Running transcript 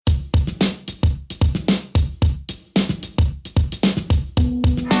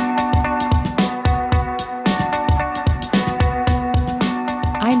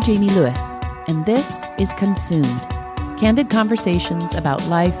Jamie Lewis, and this is Consumed, candid conversations about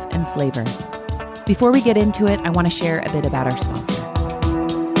life and flavor. Before we get into it, I want to share a bit about our sponsor.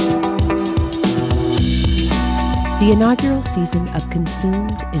 The inaugural season of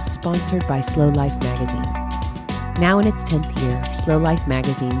Consumed is sponsored by Slow Life magazine. Now in its 10th year, Slow Life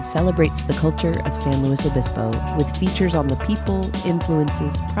magazine celebrates the culture of San Luis Obispo with features on the people,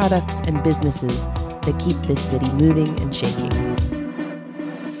 influences, products, and businesses that keep this city moving and shaking.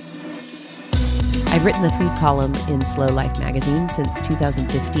 I've written the food column in Slow Life magazine since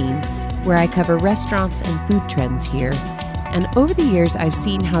 2015, where I cover restaurants and food trends here. And over the years, I've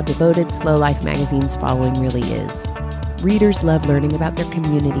seen how devoted Slow Life magazine's following really is. Readers love learning about their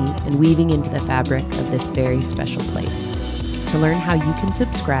community and weaving into the fabric of this very special place. To learn how you can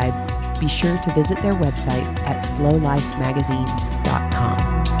subscribe, be sure to visit their website at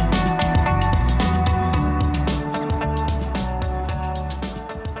slowlifemagazine.com.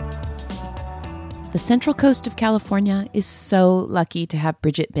 The Central Coast of California is so lucky to have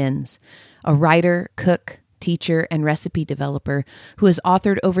Bridget Binns, a writer, cook, teacher, and recipe developer who has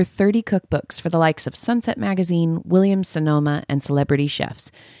authored over 30 cookbooks for the likes of Sunset Magazine, Williams-Sonoma, and celebrity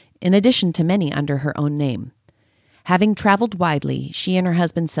chefs, in addition to many under her own name. Having traveled widely, she and her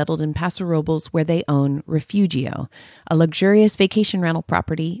husband settled in Paso Robles, where they own Refugio, a luxurious vacation rental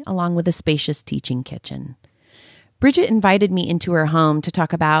property, along with a spacious teaching kitchen. Bridget invited me into her home to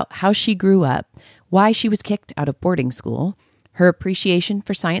talk about how she grew up, why she was kicked out of boarding school, her appreciation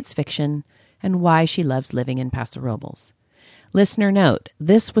for science fiction, and why she loves living in Paso Robles. Listener note,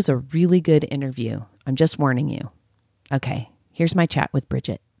 this was a really good interview. I'm just warning you. Okay, here's my chat with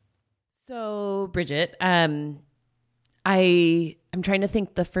Bridget. So, Bridget, I'm trying to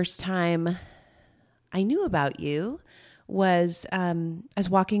think the first time I knew about you was I was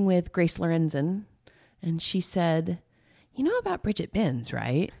walking with Grace Lorenzen, and she said, "You know about Bridget Binns,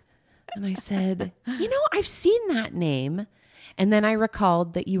 right?" And I said, "I've seen that name." And then I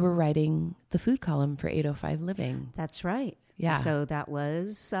recalled that you were writing the food column for 805 Living. That's right. Yeah. So that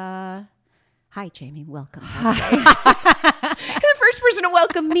was, hi, Jamie. Welcome. The first person to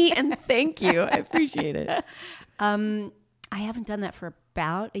welcome me, and thank you. I appreciate it. I haven't done that for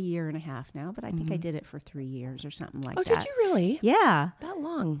about a year and a half now, but I think I did it for 3 years or something like that. Oh, did you really? Yeah. That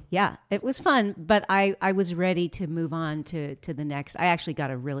long? Yeah. It was fun, but I was ready to move on to the next. I actually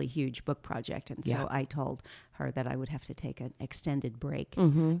got a really huge book project, and so I told her that I would have to take an extended break.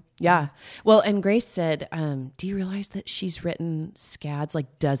 Mm-hmm. Yeah. Well, and Grace said, do you realize that she's written scads,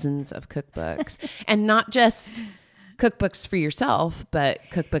 like dozens of cookbooks, and not just cookbooks for yourself, but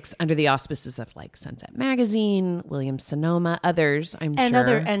cookbooks under the auspices of like Sunset Magazine, Williams-Sonoma, others, I'm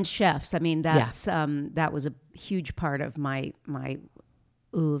sure. And chefs. I mean, that's that was a huge part of my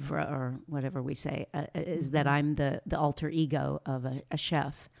oeuvre, or whatever we say, is that I'm the alter ego of a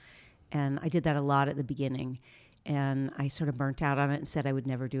chef. And I did that a lot at the beginning, and I sort of burnt out on it and said I would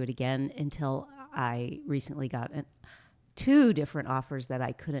never do it again until I recently got 2 different offers that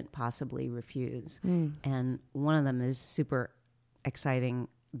I couldn't possibly refuse. And one of them is super exciting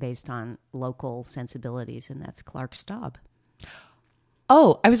based on local sensibilities, and that's Clark Staub.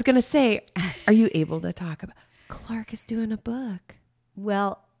 Oh, I was going to say, are you able to talk about Clark is doing a book?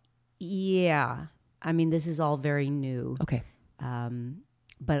 Well, yeah. I mean, this is all very new. Okay.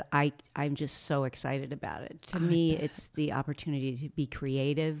 But I'm just so excited about it. To me, it's the opportunity to be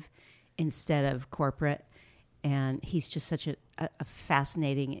creative instead of corporate. And he's just such a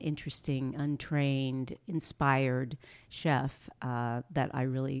fascinating, interesting, untrained, inspired chef that I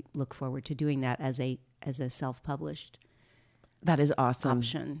really look forward to doing that as a self-published. That is awesome.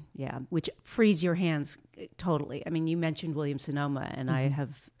 Option, yeah, which frees your hands totally. I mean, you mentioned Williams-Sonoma, and I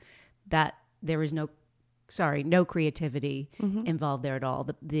have that. There is no creativity involved there at all.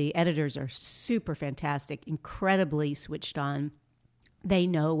 The editors are super fantastic, incredibly switched on. They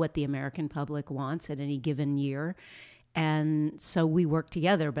know what the American public wants at any given year. And so we work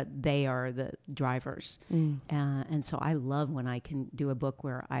together, but they are the drivers. And so I love when I can do a book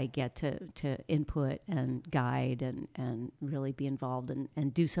where I get to input and guide and really be involved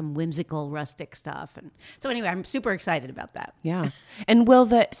and do some whimsical, rustic stuff. And so anyway, I'm super excited about that. Yeah. And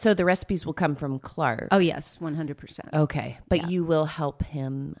so the recipes will come from Clark? Oh, yes, 100%. Okay. But you will help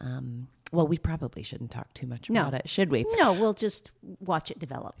him... well, we probably shouldn't talk too much about it, should we? No, we'll just watch it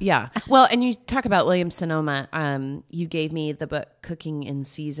develop. Yeah. Well, and you talk about Williams-Sonoma. You gave me the book Cooking in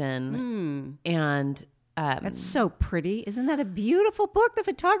Season. And that's so pretty. Isn't that a beautiful book? The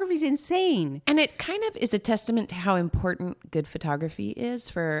photography is insane. And it kind of is a testament to how important good photography is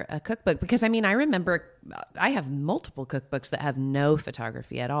for a cookbook. Because, I mean, I remember I have multiple cookbooks that have no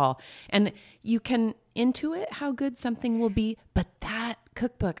photography at all. And you can intuit how good something will be, but that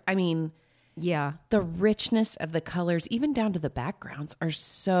cookbook, I mean, Yeah. the richness of the colors, even down to the backgrounds, are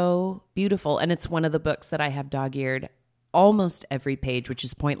so beautiful. And it's one of the books that I have dog-eared almost every page, which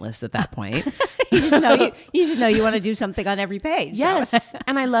is pointless at that point. You just know you want to do something on every page. So. Yes.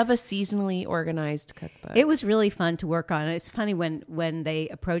 And I love a seasonally organized cookbook. It was really fun to work on. It's funny when they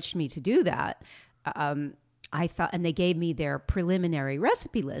approached me to do that, I thought, and they gave me their preliminary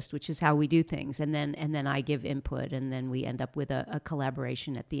recipe list, which is how we do things. And then I give input, and then we end up with a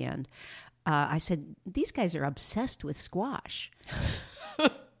collaboration at the end. I said, these guys are obsessed with squash.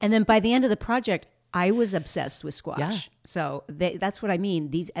 And then by the end of the project, I was obsessed with squash. Yeah. So that's what I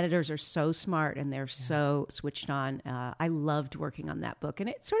mean. These editors are so smart and they're so switched on. I loved working on that book,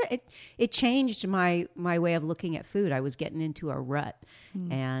 and it changed my way of looking at food. I was getting into a rut,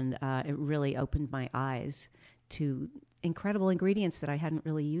 and it really opened my eyes to incredible ingredients that I hadn't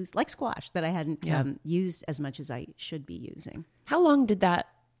really used, like squash, that I hadn't used as much as I should be using. How long did that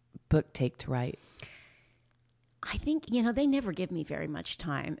book take to write? I think, they never give me very much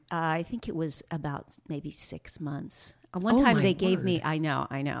time. I think it was about maybe 6 months. One time they gave me, I know.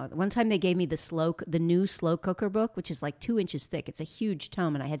 One time they gave me the new slow cooker book, which is like 2 inches thick. It's a huge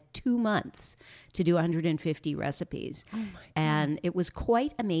tome, and I had 2 months to do 150 recipes. Oh my God. And it was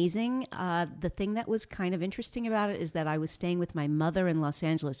quite amazing. The thing that was kind of interesting about it is that I was staying with my mother in Los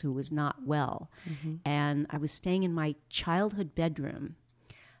Angeles, who was not well. Mm-hmm. And I was staying in my childhood bedroom.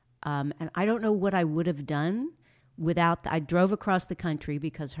 And I don't know what I would have done I drove across the country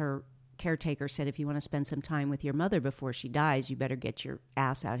because her caretaker said, if you want to spend some time with your mother before she dies, you better get your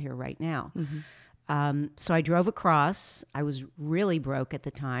ass out here right now. Mm-hmm. So I drove across. I was really broke at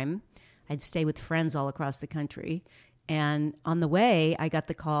the time. I'd stay with friends all across the country. And on the way, I got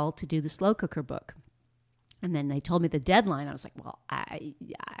the call to do the slow cooker book. And then they told me the deadline. I was like, well,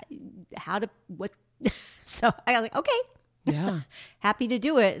 what? So I was like, okay. Yeah. Happy to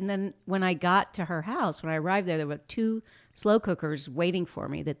do it. And then when I got to her house, when I arrived there were 2 slow cookers waiting for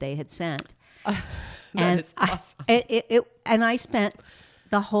me that they had sent. That is awesome. And I spent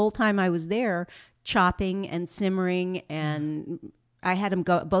the whole time I was there chopping and simmering, and I had them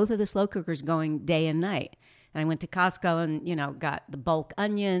both of the slow cookers going day and night. And I went to Costco and, got the bulk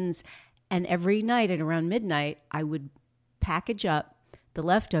onions. And every night at around midnight, I would package up the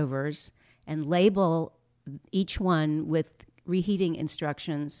leftovers and label each one with reheating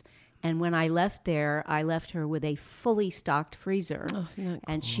instructions. And when I left there, I left her with a fully stocked freezer. Oh, isn't that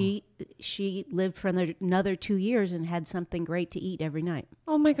cool? And she lived for another 2 years and had something great to eat every night.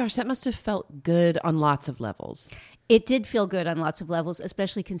 Oh my gosh, that must have felt good on lots of levels. It did feel good on lots of levels,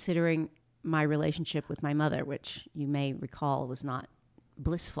 especially considering my relationship with my mother, which you may recall was not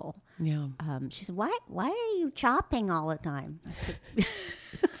blissful. Yeah. She said, why are you chopping all the time? I said,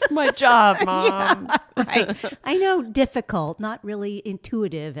 it's my job, Mom. Yeah, right. I know, difficult, not really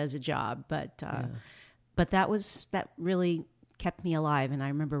intuitive as a job, but that really kept me alive. And I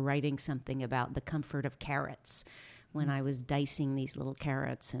remember writing something about the comfort of carrots when I was dicing these little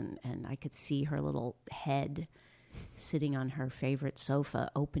carrots, and I could see her little head sitting on her favorite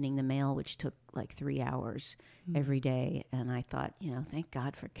sofa, opening the mail, which took like 3 hours every day. And I thought, thank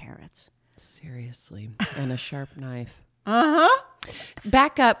God for carrots. Seriously. And a sharp knife. Uh-huh.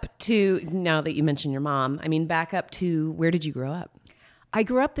 Back up to, now that you mentioned your mom, back up to, where did you grow up? I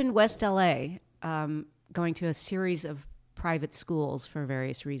grew up in West LA, going to a series of private schools for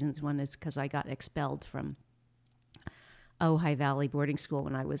various reasons. One is because I got expelled from Ojai Valley boarding school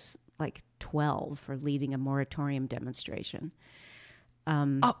when I was like 12 for leading a moratorium demonstration.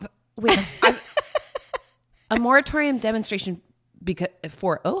 Wait, a moratorium demonstration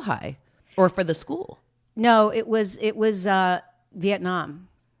for Ojai or for the school? No, it was Vietnam.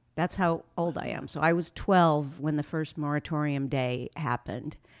 That's how old I am. So I was 12 when the first moratorium day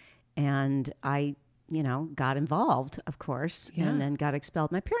happened, and I got involved, of course, and then got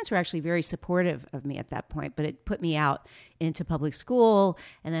expelled. My parents were actually very supportive of me at that point, but it put me out into public school,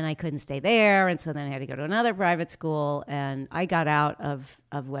 and then I couldn't stay there, and so then I had to go to another private school, and I got out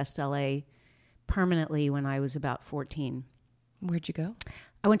of West LA permanently when I was about 14. Where'd you go?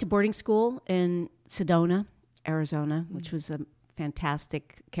 I went to boarding school in Sedona, Arizona, which was a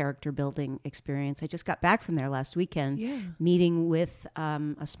fantastic character building experience. I just got back from there last weekend, meeting with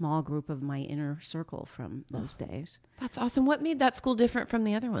a small group of my inner circle from those days. That's awesome. What made that school different from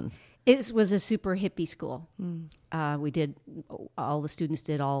the other ones? It was a super hippie school. All the students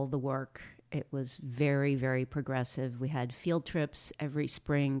did all the work. It was very, very progressive. We had field trips every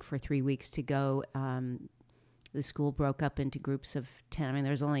spring for 3 weeks to go. The school broke up into groups of 10.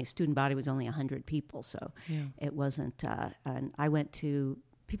 There was only, student body was only 100 people, so it wasn't, and I went to,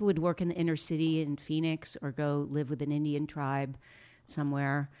 people would work in the inner city in Phoenix or go live with an Indian tribe.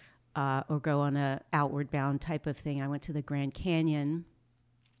 somewhere or go on a outward bound type of thing. I went to the Grand Canyon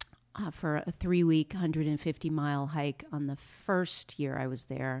for a 3-week, 150-mile hike on the first year I was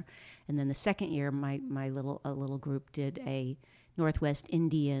there. And then the second year, my little group did a Northwest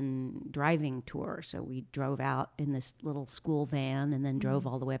Indian driving tour. So we drove out in this little school van and then drove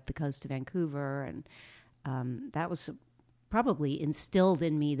all the way up the coast to Vancouver. And that was probably instilled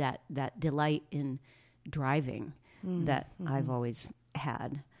in me that delight in driving that I've always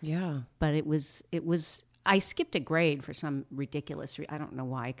had. Yeah. But it was I skipped a grade for some ridiculous I don't know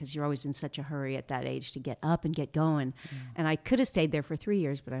why, because you're always in such a hurry at that age to get up and get going. And I could have stayed there for 3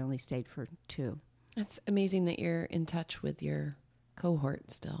 years, but I only stayed for 2. That's amazing that you're in touch with your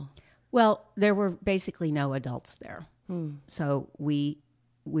cohort still. Well, there were basically no adults there. So we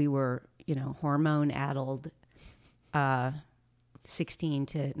were, hormone-addled 16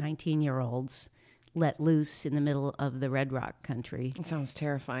 to 19-year-olds let loose in the middle of the Red Rock country. It sounds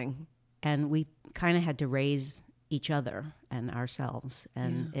terrifying. And we kind of had to raise each other and ourselves.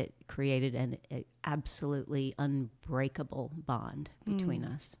 And it created an absolutely unbreakable bond between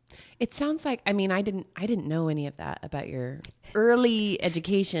us. It sounds like, I didn't know any of that about your early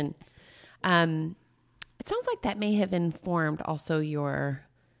education. It sounds like that may have informed also your,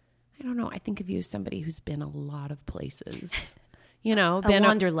 I don't know, I think of you as somebody who's been a lot of places. Been a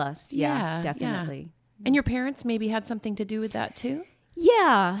wanderlust. Yeah, definitely. Yeah. And your parents maybe had something to do with that too?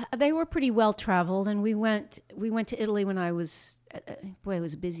 Yeah, they were pretty well traveled, and we went to Italy when I was it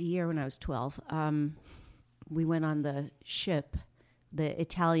was a busy year when I was 12. We went on the ship, the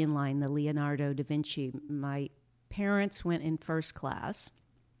Italian line, the Leonardo da Vinci. My parents went in first class,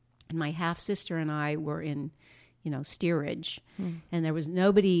 and my half sister and I were in, steerage. And there was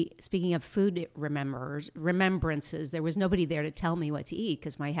nobody. Speaking of food remembrances, there was nobody there to tell me what to eat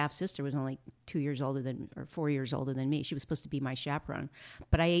because my half sister was only 4 years older than me. She was supposed to be my chaperone,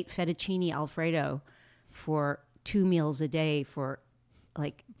 but I ate fettuccine Alfredo for 2 meals a day for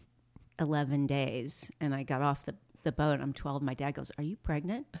like 11 days, and I got off the boat. I'm 12. My dad goes, "Are you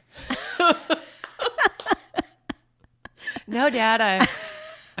pregnant?" No, Dad.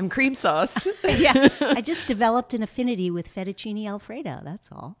 I'm cream sauced. Yeah, I just developed an affinity with fettuccine Alfredo.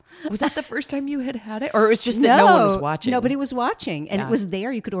 That's all. Was that the first time you had it? Or it was just that no one was watching? Nobody was watching. And it was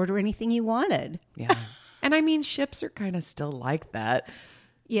there. You could order anything you wanted. Yeah. And ships are kind of still like that.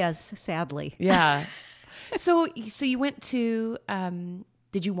 Yes, sadly. Yeah. So you went to,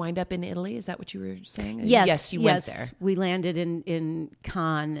 did you wind up in Italy? Is that what you were saying? Yes, you went there. We landed in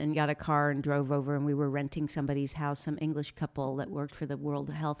Cannes and got a car and drove over, and we were renting somebody's house, some English couple that worked for the World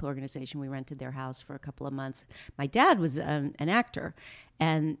Health Organization. We rented their house for a couple of months. My dad was an actor,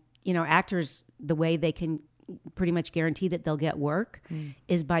 and actors, the way they can pretty much guarantee that they'll get work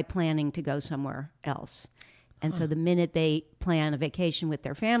is by planning to go somewhere else. And so the minute they plan a vacation with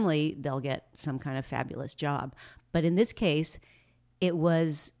their family, they'll get some kind of fabulous job. But in this case,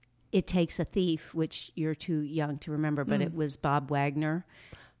 It Takes a Thief, which you're too young to remember, but it was Bob Wagner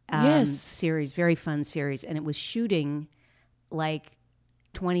series, very fun series. And it was shooting like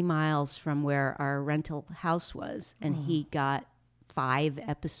 20 miles from where our rental house was. And he got 5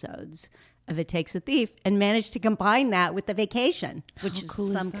 episodes of It Takes a Thief and managed to combine that with the vacation, which is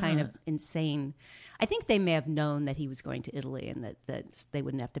some kind of insane. I think they may have known that he was going to Italy and that they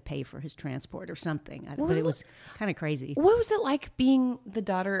wouldn't have to pay for his transport or something. But it was kind of crazy. What was it like being the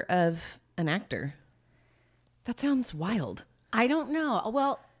daughter of an actor? That sounds wild. I don't know.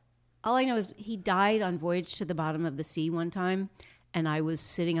 Well, all I know is he died on Voyage to the Bottom of the Sea one time, and I was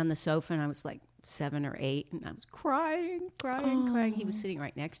sitting on the sofa, and I was like 7 or 8, and I was crying. He was sitting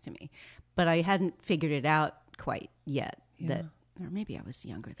right next to me. But I hadn't figured it out quite yet. Or maybe I was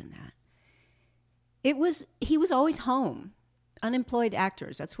younger than that. He was always home. Unemployed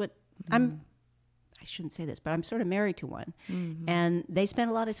actors. That's what I shouldn't say this, but I'm sort of married to one. Mm-hmm. And they spend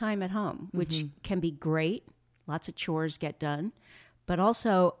a lot of time at home, which can be great. Lots of chores get done. But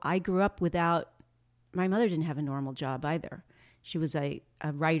also, I grew up my mother didn't have a normal job either. She was a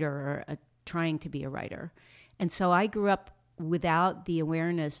writer or trying to be a writer. And so I grew up without the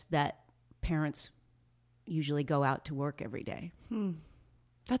awareness that parents usually go out to work every day.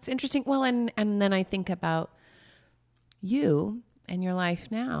 That's interesting. Well, and then I think about you and your life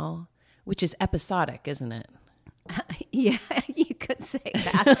now, which is episodic, isn't it? Yeah, you could say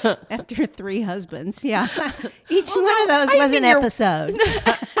that. After 3 husbands, yeah. Each one of those was an episode.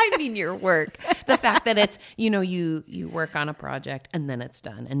 I mean your work. The fact that it's, you work on a project and then it's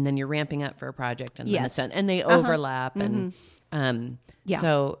done. And then you're ramping up for a project and then it's done. And they overlap. And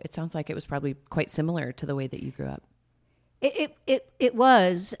so it sounds like it was probably quite similar to the way that you grew up. It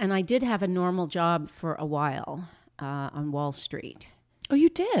was, and I did have a normal job for a while. on Wall Street Oh, you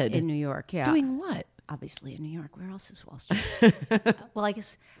did? in New York. Yeah, Doing what? obviously in New York. Where else is Wall Street? Well, I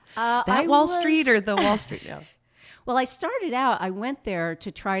guess That Wall Street or the Wall Street? No. Well, I started out, I went there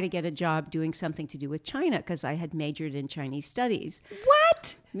to try to get a job doing something to do with China because I had majored in Chinese studies.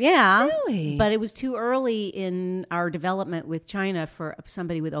 What? Yeah. Really? But it was too early in our development with China for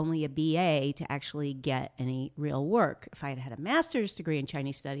somebody with only a BA to actually get any real work. If I had had a master's degree in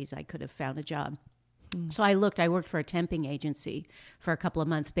Chinese studies, I could have found a job. So I worked for a temping agency for a couple of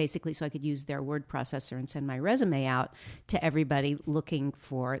months, basically, so I could use their word processor and send my resume out to everybody looking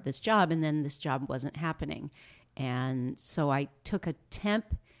for this job. And then this job wasn't happening. And so I took a temp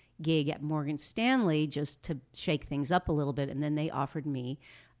gig at Morgan Stanley just to shake things up a little bit. And then they offered me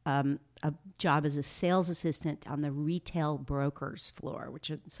a job as a sales assistant on the retail brokers floor,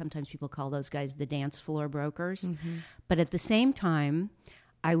 which sometimes people call those guys the dance floor brokers. Mm-hmm. But at the same time,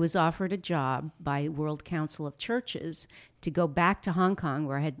 I was offered a job by World Council of Churches to go back to Hong Kong,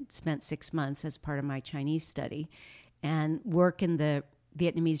 where I had spent 6 months as part of my Chinese study, and work in the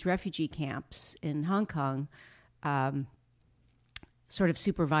Vietnamese refugee camps in Hong Kong, sort of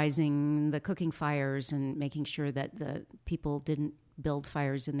supervising the cooking fires and making sure that the people didn't build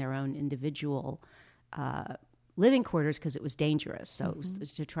fires in their own individual living quarters because it was dangerous. So it was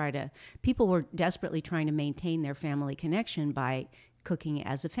people were desperately trying to maintain their family connection by cooking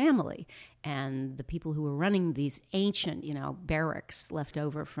as a family. And the people who were running these ancient, barracks left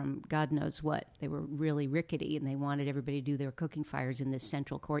over from God knows what, they were really rickety, and they wanted everybody to do their cooking fires in this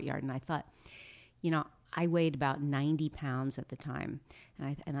central courtyard. And I thought, I weighed about 90 pounds at the time,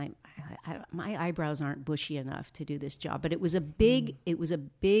 and I my eyebrows aren't bushy enough to do this job. But it was a big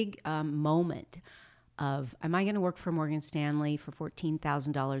moment of, am I going to work for Morgan Stanley for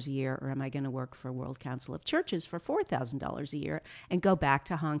 $14,000 a year, or am I going to work for World Council of Churches for $4,000 a year and go back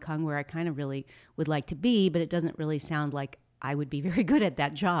to Hong Kong, where I kind of really would like to be, but it doesn't really sound like I would be very good at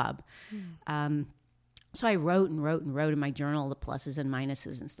that job. So I wrote and wrote and wrote in my journal the pluses and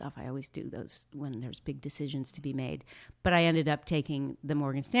minuses and stuff. I always do those when there's big decisions to be made. But I ended up taking the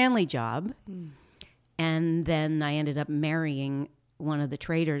Morgan Stanley job, and then I ended up marrying one of the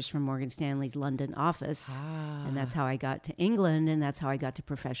traders from Morgan Stanley's London office. And that's how I got to England, and that's how I got to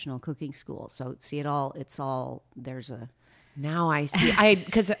professional cooking school. So Now I see.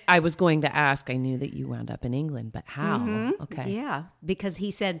 Because I was going to ask, I knew that you wound up in England, but how? Mm-hmm. Okay. Yeah, because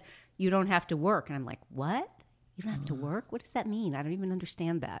he said, you don't have to work. And I'm like, what? You don't have to work? What does that mean? I don't even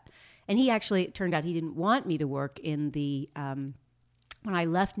understand that. And it turned out he didn't want me to work in the, when I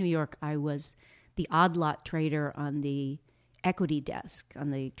left New York, I was the odd lot trader on the equity desk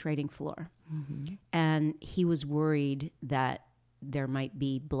on the trading floor. Mm-hmm. And he was worried that there might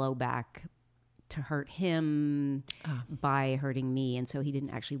be blowback to hurt him by hurting me. And so he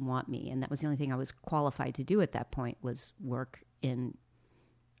didn't actually want me. And that was the only thing I was qualified to do at that point, was work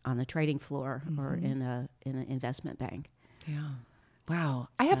on the trading floor or in an investment bank. Yeah. Wow.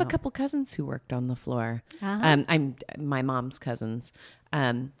 I have a couple cousins who worked on the floor. Uh-huh. I'm my mom's cousins.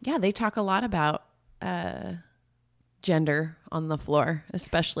 They talk a lot about gender on the floor,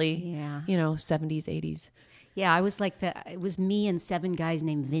 especially, 70s, 80s. Yeah, I was like it was me and 7 guys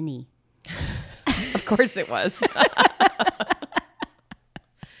named Vinny. Of course it was.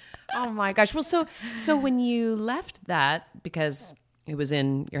 Oh my gosh. Well, so when you left that, because it was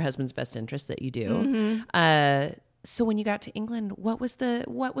in your husband's best interest that you do, so when you got to England, what was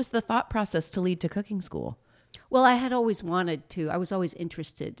the thought process to lead to cooking school? Well, I had always wanted to. I was always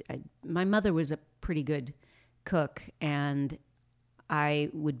interested. My mother was a pretty good cook, and I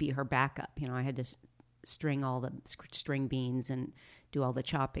would be her backup. I had to string beans and do all the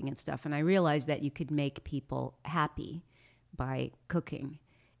chopping and stuff. And I realized that you could make people happy by cooking.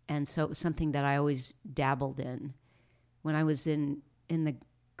 And so it was something that I always dabbled in. When I was in the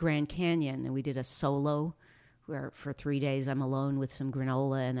Grand Canyon, and we did a solo where for 3 days I'm alone with some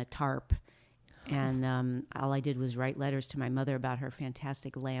granola and a tarp. And all I did was write letters to my mother about her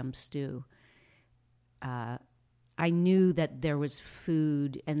fantastic lamb stew. I knew that there was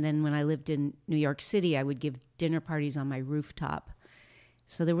food. And then when I lived in New York City, I would give dinner parties on my rooftop.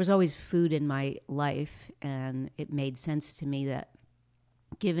 So there was always food in my life. And it made sense to me that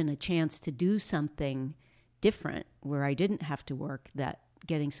given a chance to do something different where I didn't have to work, that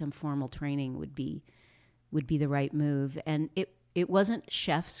getting some formal training would be the right move. And it wasn't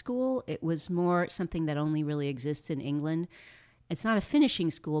chef school. It was more something that only really exists in England. It's not a finishing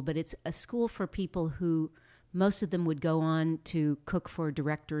school, but it's a school for people who, most of them would go on to cook for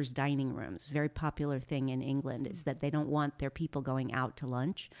directors' dining rooms. Very popular thing in England is that they don't want their people going out to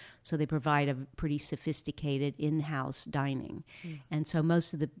lunch. So they provide a pretty sophisticated in-house dining. And so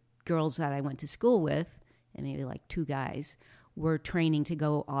most of the girls that I went to school with and maybe like 2 guys were training to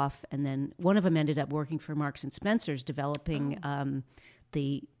go off. And then one of them ended up working for Marks and Spencer's developing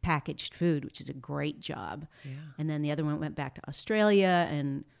the packaged food, which is a great job. Yeah. And then the other one went back to Australia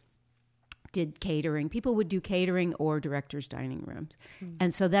and did catering. People would do catering or directors' dining rooms.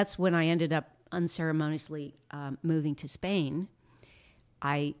 And so that's when I ended up unceremoniously moving to Spain.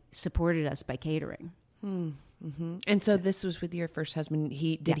 I supported us by catering. Mm-hmm. And so this was with your first husband.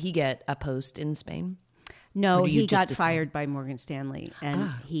 Did he get a post in Spain? No, he got fired by Morgan Stanley,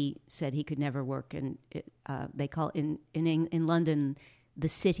 and he said he could never work. And they call in London, the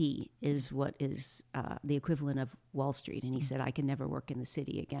city is what is the equivalent of Wall Street. And he said, I can never work in the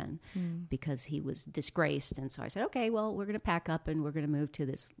city again because he was disgraced. And so I said, okay, well, we're going to pack up and we're going to move to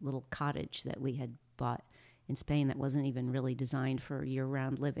this little cottage that we had bought in Spain that wasn't even really designed for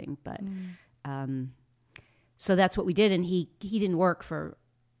year-round living. But so that's what we did. And he didn't work for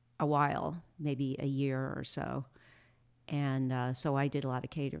a while, maybe a year or so. And so I did a lot of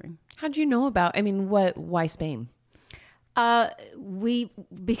catering. How'd you know about, why Spain?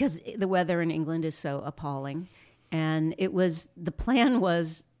 Because the weather in England is so appalling. And the plan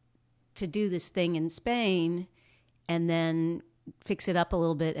was to do this thing in Spain and then fix it up a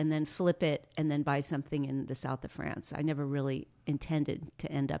little bit and then flip it and then buy something in the south of France. I never really intended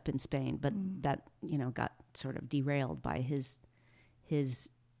to end up in Spain, but that, got sort of derailed by his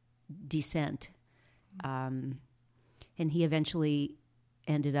descent. And he eventually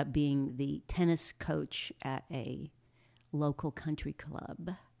ended up being the tennis coach at a local country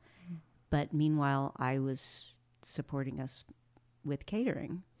club. But meanwhile, I was supporting us with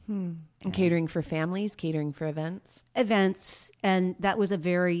catering. And catering for families, catering for events? Events, and that was a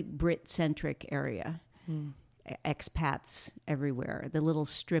very Brit-centric area. Expats everywhere. The little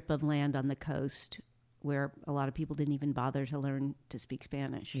strip of land on the coast where a lot of people didn't even bother to learn to speak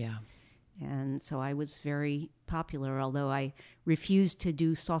Spanish. Yeah. And so I was very popular, although I refused to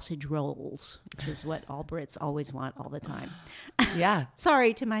do sausage rolls, which is what all Brits always want all the time. Yeah.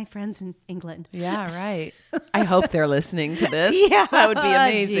 Sorry to my friends in England. Yeah, right. I hope they're listening to this. Yeah. That would be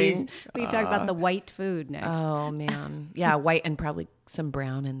amazing. We talk about the white food next. Oh, man. Yeah, white and probably some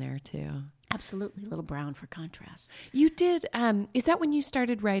brown in there, too. Absolutely, a little brown for contrast. You did, is that when you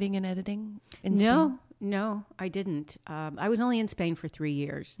started writing and editing in Spain? No, I didn't. I was only in Spain for 3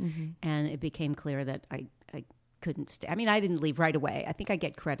 years, and it became clear that I couldn't stay. I mean, I didn't leave right away. I think I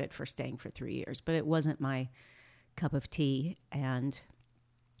get credit for staying for 3 years, but it wasn't my cup of tea, and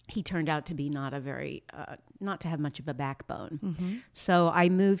he turned out to be not to have much of a backbone. So I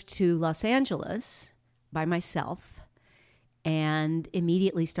moved to Los Angeles by myself and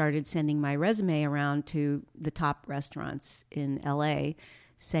immediately started sending my resume around to the top restaurants in LA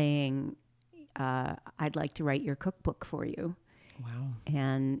saying, I'd like to write your cookbook for you. Wow.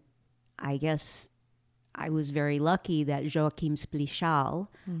 And I guess I was very lucky that Joachim Splichal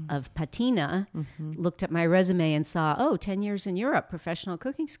of Patina looked at my resume and saw, 10 years in Europe, professional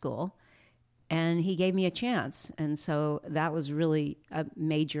cooking school. And he gave me a chance. And so that was really a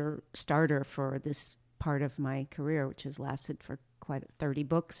major starter for this part of my career, which has lasted for quite 30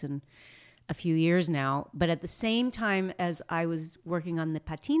 books and a few years now. But at the same time as I was working on the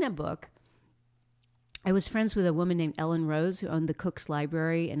Patina book, I was friends with a woman named Ellen Rose who owned the Cook's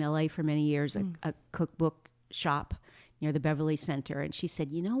Library in LA for many years, a cookbook shop near the Beverly Center. And she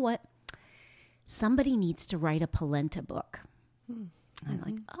said, you know what? Somebody needs to write a polenta book. I'm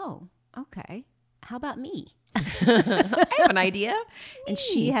like, oh, okay. How about me? I have an idea. And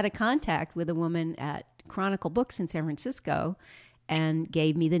she had a contact with a woman at Chronicle Books in San Francisco and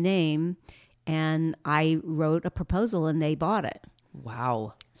gave me the name. And I wrote a proposal and they bought it.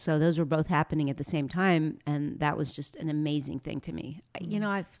 Wow. So those were both happening at the same time, and that was just an amazing thing to me.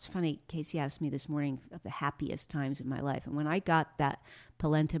 It's funny, Casey asked me this morning of the happiest times in my life, and when I got that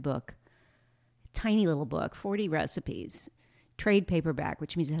polenta book, tiny little book, 40 recipes, trade paperback,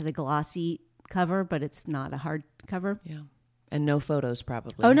 which means it has a glossy cover, but it's not a hard cover. Yeah. And no photos,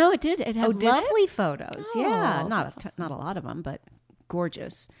 probably. Oh, no, it did. It had did lovely it? photos. Oh, yeah, that's not a lot of them, but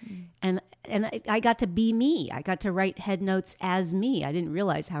gorgeous. And I got to be me. I got to write head notes as me. I didn't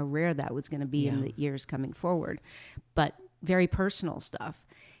realize how rare that was going to be in the years coming forward, but very personal stuff.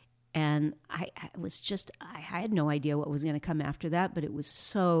 And I had no idea what was going to come after that, but it was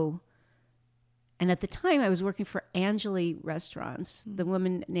so. And at the time I was working for Angeli Restaurants, the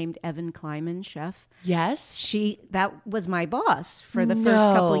woman named Evan Kleiman, chef. Yes. That was my boss for the first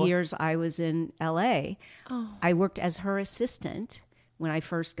couple of years I was in LA. Oh. I worked as her assistant when I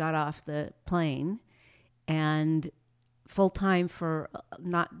first got off the plane, and full-time for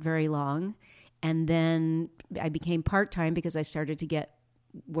not very long. And then I became part-time because I started to get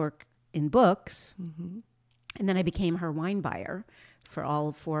work in books. And then I became her wine buyer for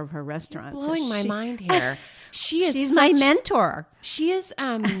all 4 of her restaurants. Blowing my mind here. She's my mentor. She is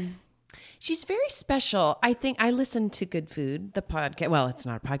she's very special. I think I listen to Good Food, the podcast. Well, it's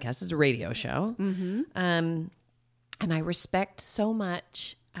not a podcast, it's a radio show. Mm-hmm. And I respect so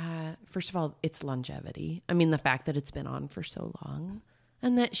much, first of all, its longevity. I mean, the fact that it's been on for so long.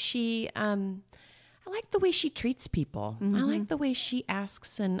 And that she, I like the way she treats people. Mm-hmm. I like the way she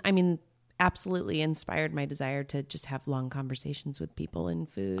asks, and I mean, absolutely inspired my desire to just have long conversations with people in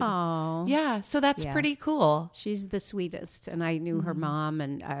food. Oh, yeah. So that's pretty cool. She's the sweetest. And I knew her mom,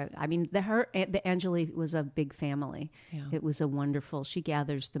 and I mean, the Angeli was a big family. Yeah. It was a wonderful, she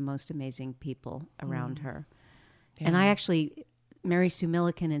gathers the most amazing people around her. Yeah. And I actually, Mary Sue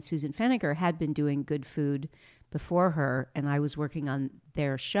Milliken and Susan Feniger had been doing Good Food before her, and I was working on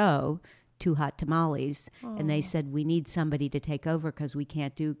their show, Too Hot Tamales, and they said, we need somebody to take over because we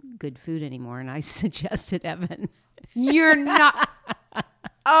can't do Good Food anymore. And I suggested Evan. You're not.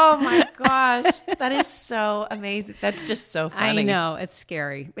 Oh my gosh. That is so amazing. That's just so funny. I know. It's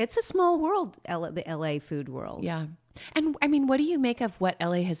scary. It's a small world, the LA food world. Yeah. And I mean, what do you make of what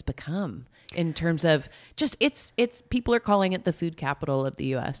LA has become in terms of just, it's people are calling it the food capital of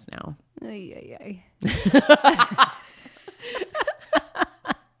the US now. Ay.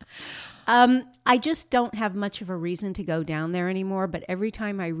 I just don't have much of a reason to go down there anymore. But every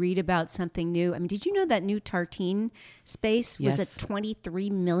time I read about something new, I mean, did you know that new Tartine space was a $23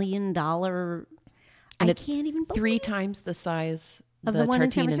 million? And I can't even believe 3 times the size of the one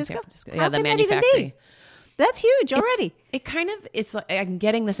in San Francisco. Yeah, the manufacturing. That's huge already. It's like, I'm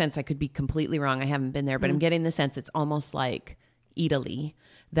getting the sense, I could be completely wrong. I haven't been there, but I'm getting the sense it's almost like Italy.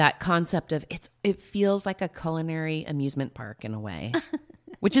 That concept of it feels like a culinary amusement park in a way.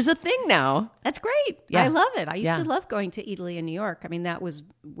 Which is a thing now. That's great. Yeah. I love it. I used to love going to Italy in New York. I mean, that was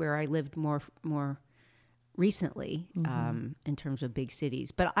where I lived more recently in terms of big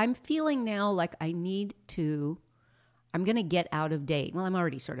cities. But I'm feeling now like I'm going to get out of date. Well, I'm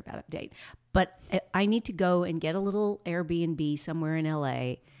already sort of out of date. But I need to go and get a little Airbnb somewhere in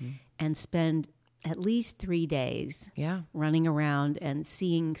LA and spend at least 3 days running around and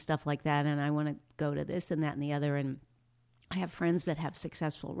seeing stuff like that. And I want to go to this and that and the other. And I have friends that have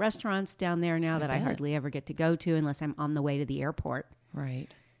successful restaurants down there now that I hardly ever get to go to unless I'm on the way to the airport. Right.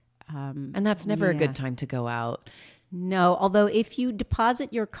 And that's never a good time to go out. No, although if you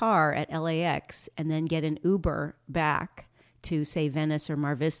deposit your car at LAX and then get an Uber back to, say, Venice or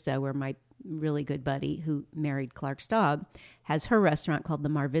Mar Vista, where my really good buddy who married Clark Staub has her restaurant called the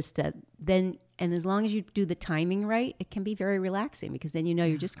Mar Vista, then, and as long as you do the timing right, it can be very relaxing because then you know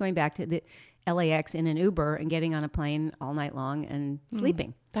you're just going back to the LAX in an Uber and getting on a plane all night long and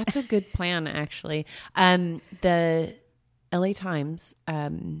sleeping. That's a good plan, actually. The LA Times,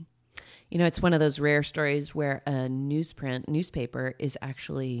 it's one of those rare stories where a newspaper is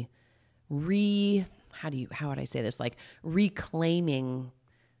actually how would I say this? Like reclaiming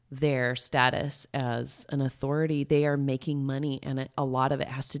their status as an authority. They are making money, and a lot of it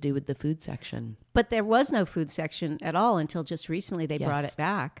has to do with the food section. But there was no food section at all until just recently they brought it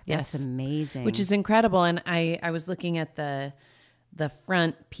back. That's amazing. Which is incredible. And I was looking at the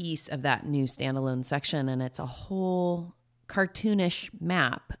front piece of that new standalone section, and it's a whole cartoonish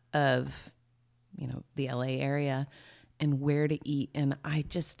map of, the LA area and where to eat. And I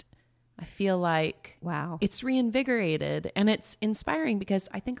feel like, wow, it's reinvigorated, and it's inspiring because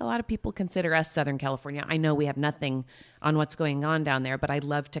I think a lot of people consider us Southern California. I know we have nothing on what's going on down there, but I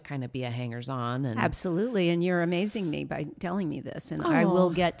love to kind of be a hangers-on. And absolutely. And you're amazing me by telling me this. And I will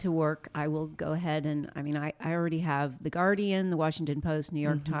get to work. I will go ahead and, I already have The Guardian, The Washington Post, New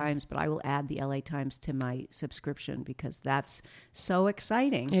York Times, but I will add the LA Times to my subscription because that's so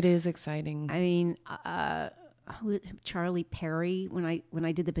exciting. It is exciting. I mean, Charlie Perry, when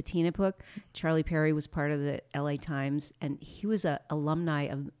I did the Patina book, Charlie Perry was part of the LA Times, and he was an alumni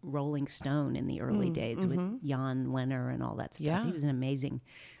of Rolling Stone in the early days with Jan Wenner and all that stuff. Yeah. He was an amazing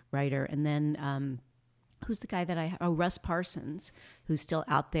writer. And then who's the guy that Russ Parsons, who's still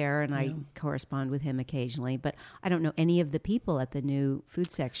out there, and I correspond with him occasionally, but I don't know any of the people at the new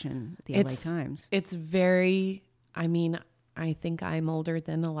food section at the LA Times. It's very, I think I'm older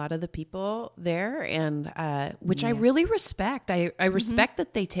than a lot of the people there, and which I really respect. I respect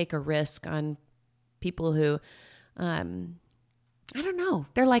that they take a risk on people who, I don't know,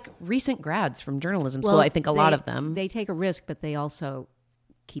 they're like recent grads from journalism school. I think a lot of them. They take a risk, but they also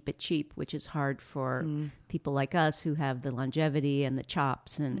keep it cheap, which is hard for people like us who have the longevity and the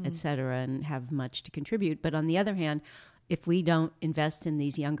chops and et cetera and have much to contribute. But on the other hand, if we don't invest in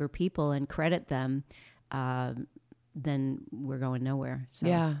these younger people and credit them, then we're going nowhere. So.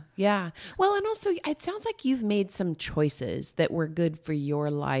 Yeah. Well, and also it sounds like you've made some choices that were good for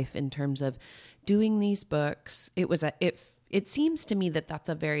your life in terms of doing these books. It seems to me that that's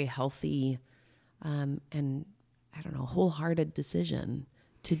a very healthy, and I don't know, wholehearted decision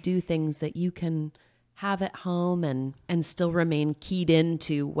to do things that you can have at home and still remain keyed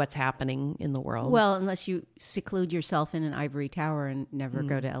into what's happening in the world. Well, unless you seclude yourself in an ivory tower and never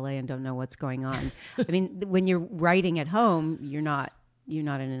go to LA and don't know what's going on. I mean, when you're writing at home, you're not in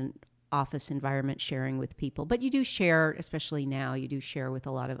an office environment sharing with people, but you do share, especially now, you do share with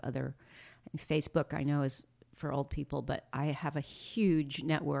a lot of other. Facebook, I know, is for old people, but I have a huge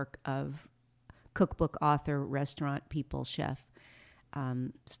network of cookbook author, restaurant people, chef,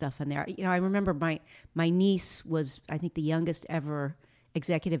 stuff in there. You know, I remember my niece was, I think, the youngest ever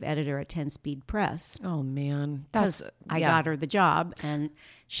executive editor at 10 Speed Press. Oh man, because I got her the job, and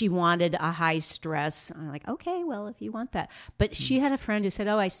she wanted a high stress. I'm like, okay, well, if you want that. But she had a friend who said,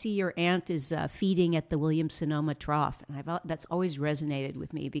 "Oh, I see your aunt is feeding at the Williams-Sonoma Trough," and that's always resonated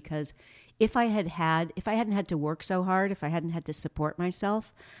with me, because if I hadn't had to work so hard, if I hadn't had to support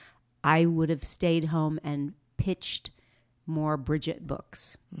myself, I would have stayed home and pitched more Bridget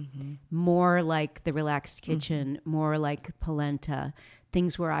books, more like The Relaxed Kitchen, more like Polenta,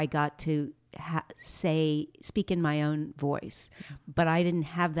 things where I got to speak in my own voice. But I didn't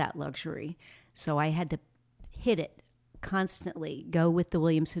have that luxury. So I had to hit it constantly, go with the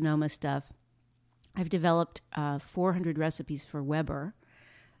Williams-Sonoma stuff. I've developed 400 recipes for Weber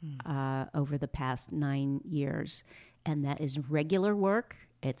over the past 9 years. And that is regular work.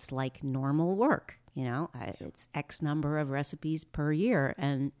 It's like normal work. You know, it's X number of recipes per year.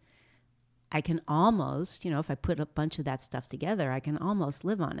 And I can almost, if I put a bunch of that stuff together, I can almost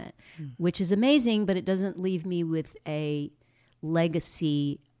live on it, which is amazing, but it doesn't leave me with a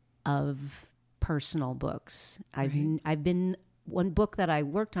legacy of personal books. I've been, one book that I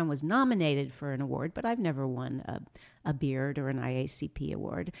worked on was nominated for an award, but I've never won a Beard or an IACP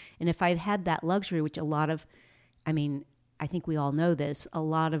award. And if I'd had that luxury, which I think we all know this, a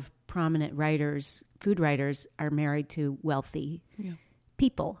lot of prominent writers, food writers, are married to wealthy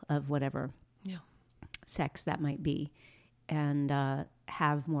people of whatever sex that might be, and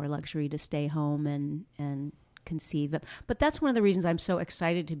have more luxury to stay home and conceive. But that's one of the reasons I'm so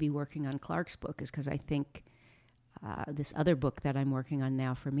excited to be working on Clark's book, is because I think this other book that I'm working on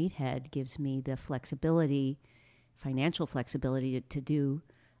now for Meathead gives me the flexibility, financial flexibility to do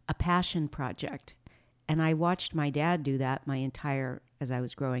a passion project. And I watched my dad do that as I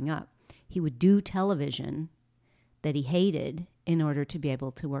was growing up. He would do television that he hated in order to be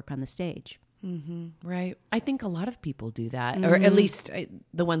able to work on the stage. Right. I think a lot of people do that, or at least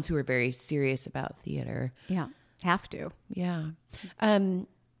the ones who are very serious about theater. Yeah, have to. Yeah.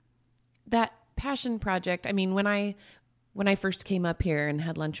 That passion project, I mean, when I first came up here and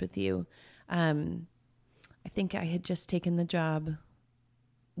had lunch with you, I think I had just taken the job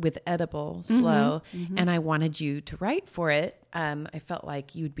with Edible Slow, and I wanted you to write for it. I felt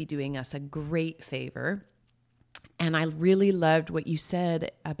like you'd be doing us a great favor. And I really loved what you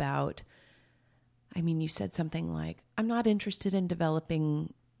said about, you said something like, I'm not interested in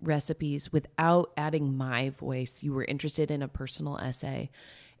developing recipes without adding my voice. You were interested in a personal essay.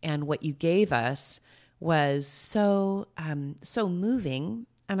 And what you gave us was so moving.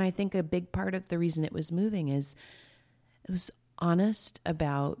 And I think a big part of the reason it was moving is it was honest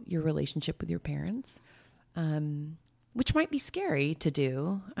about your relationship with your parents, which might be scary to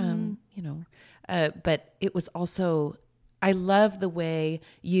do, but it was also, I love the way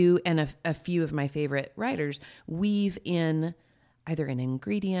you and a few of my favorite writers weave in either an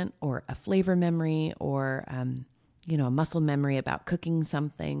ingredient or a flavor memory or, a muscle memory about cooking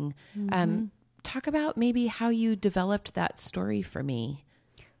something. Talk about maybe how you developed that story for me.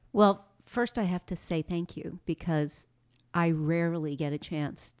 Well, first I have to say thank you, because I rarely get a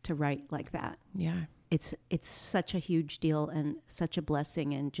chance to write like that. Yeah. It's such a huge deal and such a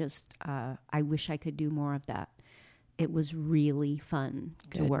blessing, and just I wish I could do more of that. It was really fun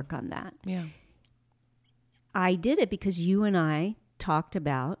to work on that. Yeah. I did it because you and I talked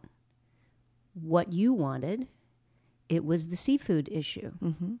about what you wanted. It was the seafood issue.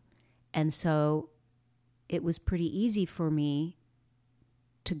 And so it was pretty easy for me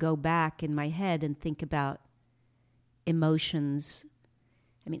to go back in my head and think about emotions.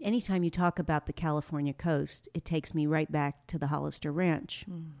 Anytime you talk about the California coast, it takes me right back to the Hollister Ranch,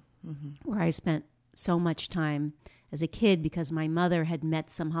 where I spent so much time as a kid, because my mother had met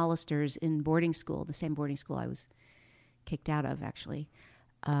some Hollisters in boarding school, the same boarding school I was kicked out of, actually.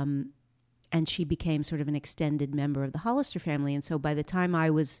 And she became sort of an extended member of the Hollister family. And so by the time I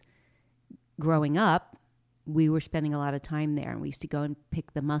was growing up, we were spending a lot of time there, and we used to go and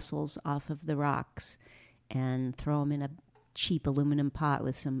pick the mussels off of the rocks and throw them in a cheap aluminum pot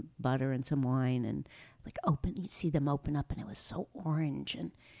with some butter and some wine, and you'd see them open up, and it was so orange.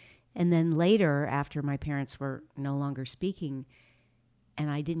 And then later, after my parents were no longer speaking, and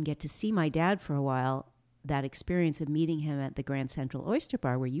I didn't get to see my dad for a while, that experience of meeting him at the Grand Central Oyster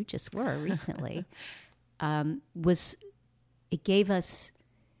Bar, where you just were recently, it gave us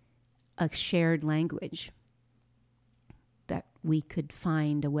a shared language that we could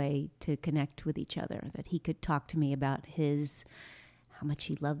find a way to connect with each other, that he could talk to me about how much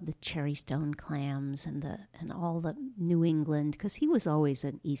he loved the cherry stone clams and all the New England, because he was always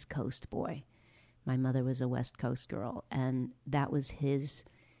an East Coast boy. My mother was a West Coast girl, and that was his.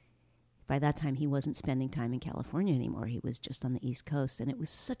 By that time, he wasn't spending time in California anymore. He was just on the East Coast, and it was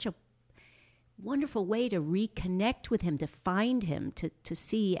such a wonderful way to reconnect with him, to find him, to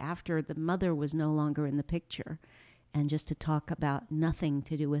see after the mother was no longer in the picture, and just to talk about nothing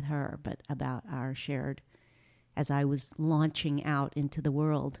to do with her, but about our shared, as I was launching out into the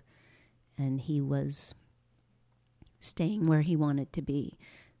world, and he was staying where he wanted to be,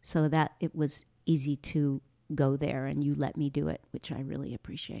 so that it was easy to go there, and you let me do it, which I really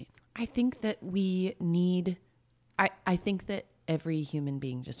appreciate. I think that I think that every human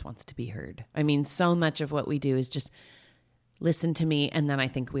being just wants to be heard. I mean, so much of what we do is just listen to me, and then I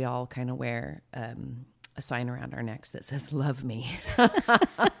think we all kind of wear a sign around our necks that says, love me.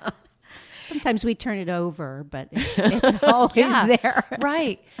 Sometimes we turn it over, but it's always there.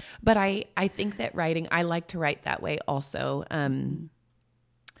 Right. But I think that writing, I like to write that way also.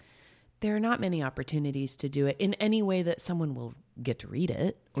 There are not many opportunities to do it in any way that someone will get to read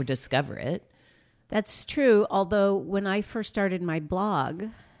it or discover it. That's true. Although when I first started my blog,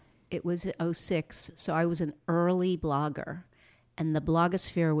 it was 2006. So I was an early blogger, and the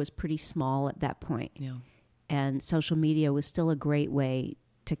blogosphere was pretty small at that point. Yeah. And social media was still a great way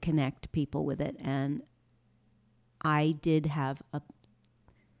to connect people with it. And I did have a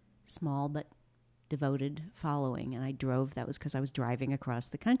small but devoted following, and that was because I was driving across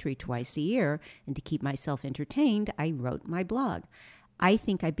the country twice a year, and to keep myself entertained, I wrote my blog. I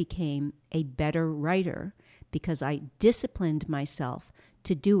think I became a better writer because I disciplined myself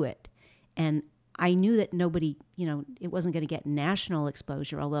to do it, and I knew that nobody, it wasn't going to get national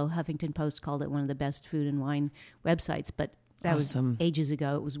exposure, although Huffington Post called it one of the best food and wine websites, but that Awesome. was ages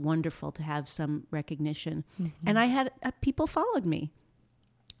ago. It was wonderful to have some recognition, and I had people followed me,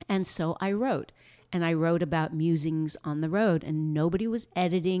 and so I wrote. And I wrote about musings on the road, and nobody was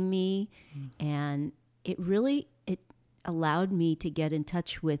editing me. And it allowed me to get in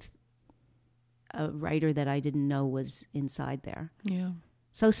touch with a writer that I didn't know was inside there. Yeah.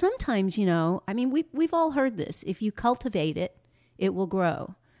 So sometimes, we've all heard this. If you cultivate it, it will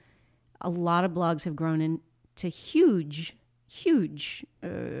grow. A lot of blogs have grown into huge,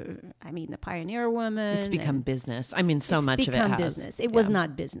 the Pioneer Woman. It's become business. I mean, so much of it has. It's become business. It was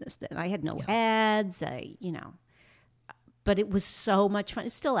not business then. I had no ads, but it was so much fun.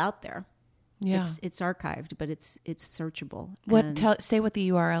 It's still out there. Yeah. It's archived, but it's searchable. Say what the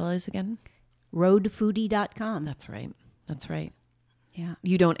URL is again? Roadfoodie.com. That's right. Yeah.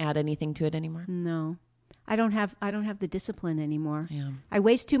 You don't add anything to it anymore? No. I don't have the discipline anymore. Yeah. I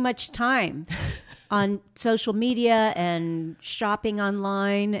waste too much time on social media and shopping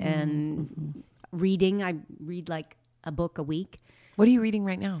online and reading. I read like a book a week. What are you reading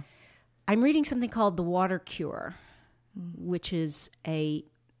right now? I'm reading something called The Water Cure, which is a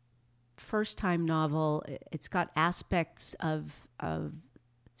first-time novel. It's got aspects of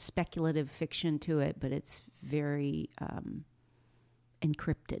speculative fiction to it, but it's very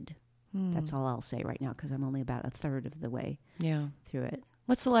encrypted. That's all I'll say right now because I'm only about a third of the way through it.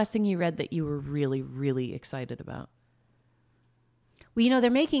 What's the last thing you read that you were really, really excited about? Well,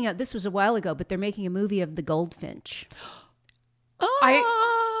 they're making this was a while ago, but they're making a movie of The Goldfinch.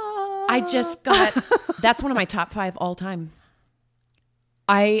 I just got, that's one of my top 5 all time.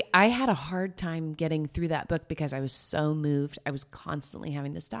 I had a hard time getting through that book because I was so moved. I was constantly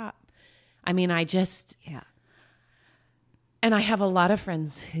having to stop. I mean, and I have a lot of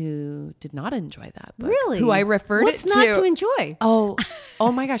friends who did not enjoy that book. Really? Who I referred What's it to. What's not to enjoy? Oh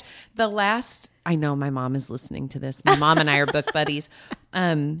my gosh. I know my mom is listening to this. My mom and I are book buddies.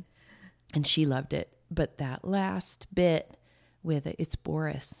 And she loved it. But that last bit with it's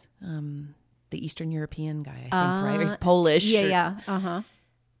Boris, the Eastern European guy, I think, right? Or he's Polish. Yeah.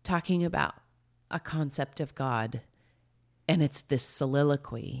 Talking about a concept of God. And it's this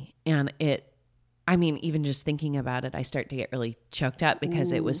soliloquy. And even just thinking about it, I start to get really choked up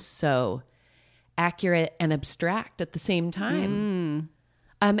because it was so accurate and abstract at the same time.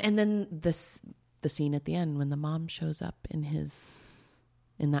 And then the scene at the end when the mom shows up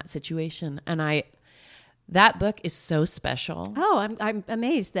in that situation. And that book is so special. Oh, I'm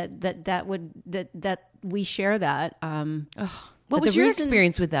amazed that we share that. What was your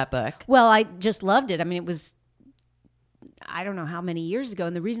experience with that book? Well, I just loved it. I mean, it was, I don't know how many years ago.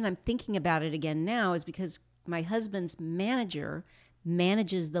 And the reason I'm thinking about it again now is because my husband's manager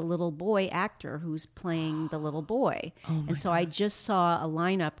manages the little boy actor who's playing the little boy. And so I just saw a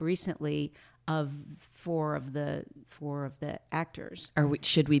lineup recently of four of the actors.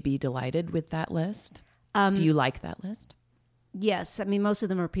 Should we be delighted with that list? Do you like that list? Yes. I mean, most of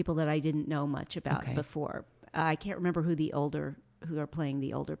them are people that I didn't know much about before. I can't remember who are playing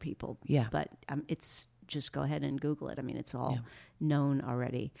the older people. Yeah. But it's just go ahead and Google it. I mean, it's all known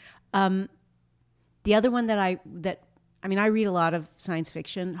already. The other one that I read a lot of science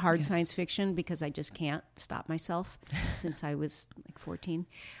fiction, science fiction, because I just can't stop myself since I was like 14.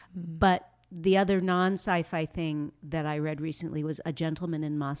 But the other non-sci-fi thing that I read recently was A Gentleman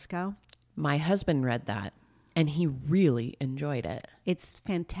in Moscow. My husband read that, and he really enjoyed it. It's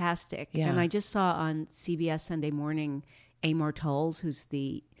fantastic. Yeah. And I just saw on CBS Sunday Morning, Amor Towles, who's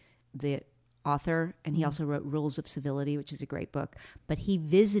the author, and he also wrote Rules of Civility, which is a great book. But he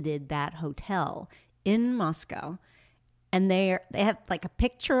visited that hotel in Moscow, and they have like a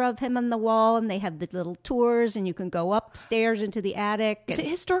picture of him on the wall, and they have the little tours, and you can go upstairs into the attic. Is it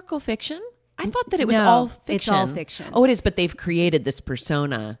historical fiction? I thought that it was No, all fiction. it's all fiction. Oh, it is, but they've created this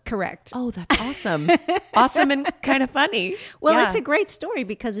persona. Correct. Oh, that's awesome. Awesome and kind of funny. Well, Yeah. it's a great story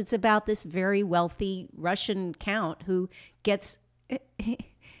because it's about this very wealthy Russian count who gets,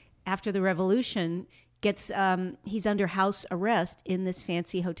 after the revolution, he's under house arrest in this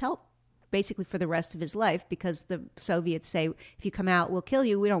fancy hotel, basically for the rest of his life, because the Soviets say, if you come out, we'll kill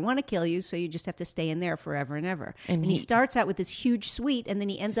you. We don't want to kill you, so you just have to stay in there forever and ever. And he starts out with this huge suite, and then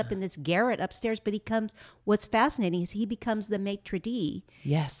he ends up in this garret upstairs. But what's fascinating is he becomes the maitre d'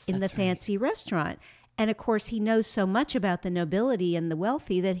 in the fancy restaurant. And of course, he knows so much about the nobility and the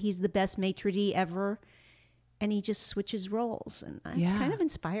wealthy that he's the best maitre d' ever. And he just switches roles, and it's kind of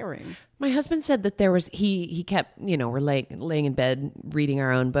inspiring. My husband said that he kept, we're laying in bed reading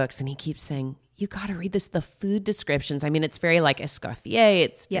our own books, and he keeps saying, you got to read the food descriptions. I mean, it's very like Escoffier.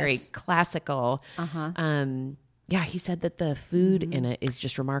 It's very classical. He said that the food in it is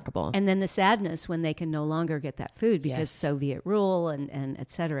just remarkable. And then the sadness when they can no longer get that food because Soviet rule and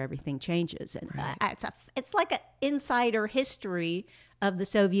et cetera, everything changes. And it's like an insider history of the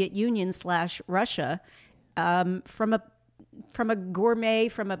Soviet Union / Russia. From a gourmet,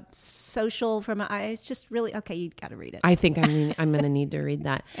 from a social, it's just really, okay, you got to read it. I think I'm going to need to read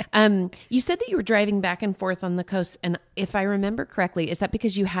that. You said that you were driving back and forth on the coast, and if I remember correctly, is that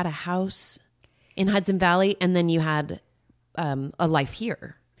because you had a house in Hudson Valley and then you had a life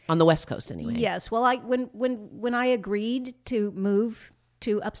here on the West Coast anyway? Yes. Well, when I agreed to move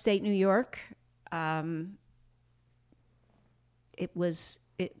to upstate New York, it was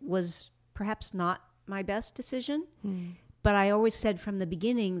perhaps not my best decision, but I always said from the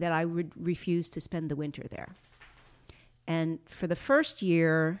beginning that I would refuse to spend the winter there. And for the first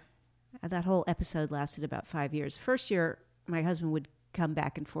year, that whole episode lasted about 5 years. First year, my husband would come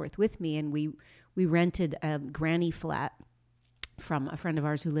back and forth with me, and we rented a granny flat from a friend of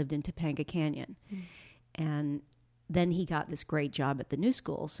ours who lived in Topanga Canyon. And then he got this great job at the New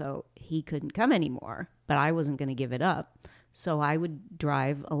School, so he couldn't come anymore, but I wasn't going to give it up. So I would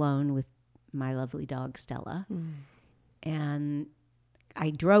drive alone with my lovely dog, Stella. And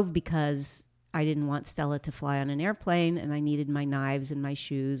I drove because I didn't want Stella to fly on an airplane, and I needed my knives and my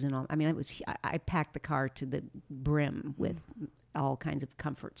shoes and all. I mean, I packed the car to the brim with all kinds of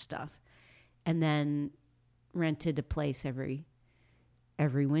comfort stuff, and then rented a place every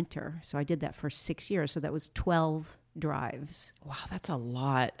winter. So I did that for 6 years. So that was 12 drives. Wow, that's a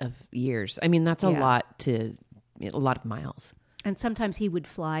lot of years. I mean, that's a lot of miles. And sometimes he would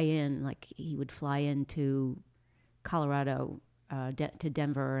fly in to Colorado, to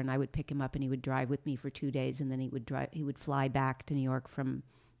Denver, and I would pick him up, and he would drive with me for 2 days, and then he would fly back to New York from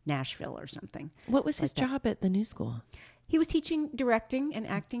Nashville or something. What was his job at the New School? He was teaching directing and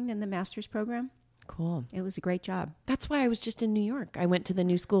acting in the master's program. Cool. It was a great job. That's why I was just in New York. I went to the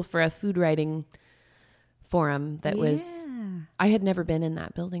New School for a food writing forum that was, I had never been in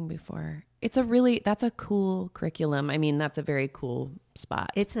that building before. That's a cool curriculum. I mean, that's a very cool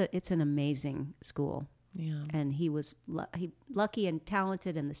spot. It's an amazing school. Yeah. And he was lucky and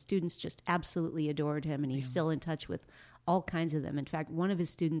talented, and the students just absolutely adored him, and he's still in touch with all kinds of them. In fact, one of his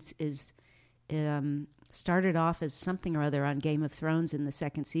students started off as something or other on Game of Thrones in the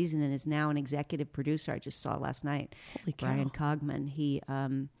second season and is now an executive producer. I just saw last night. Holy cow. Brian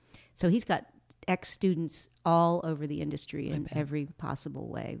Cogman. So he's got ex-students all over the industry in every possible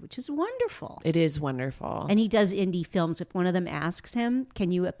way, which is wonderful. It is wonderful. And he does indie films. If one of them asks him,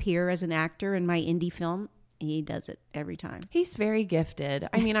 can you appear as an actor in my indie film? He does it every time. He's very gifted.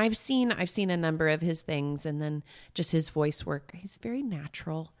 I mean, I've seen a number of his things, and then just his voice work. He's very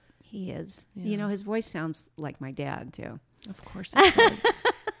natural. He is. Yeah. His voice sounds like my dad, too. Of course it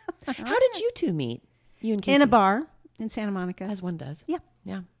does. How did you two meet? You and Casey? In a bar in Santa Monica. As one does. Yeah.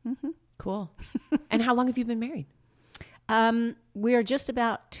 Yeah. Mm-hmm. Cool. And how long have you been married? We are just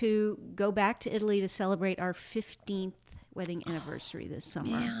about to go back to Italy to celebrate our 15th wedding anniversary this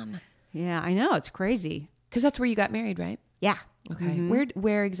summer. Man. Yeah, I know. It's crazy. Because that's where you got married, right? Yeah. Okay. Mm-hmm.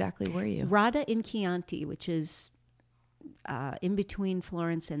 Where exactly were you? Radda in Chianti, which is in between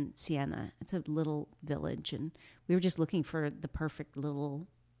Florence and Siena. It's a little village, and we were just looking for the perfect little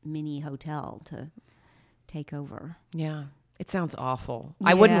mini hotel to take over. Yeah. It sounds awful. Yeah,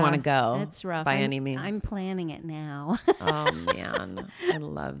 I wouldn't want to go. It's rough. By any means. I'm planning it now. Oh, man. I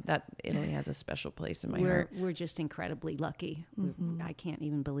love that. Italy has a special place in my heart. We're just incredibly lucky. Mm-hmm. I can't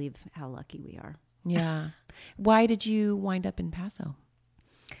even believe how lucky we are. Yeah. Why did you wind up in Paso?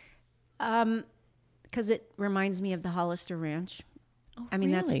 Because it reminds me of the Hollister Ranch. Oh, I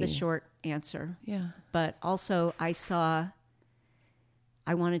mean, that's the short answer. Yeah. But also I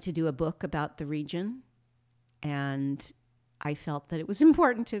wanted to do a book about the region, and I felt that it was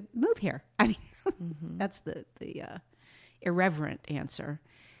important to move here. I mean, that's the irreverent answer.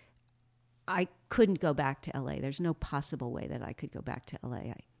 I couldn't go back to LA. There's no possible way that I could go back to LA.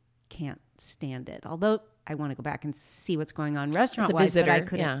 I can't stand it. Although I want to go back and see what's going on restaurant-wise, but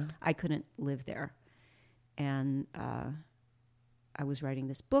I couldn't live there. And I was writing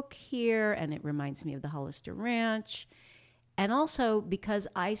this book here, and it reminds me of the Hollister Ranch. And also because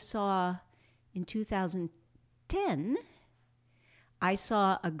I saw in 2010, I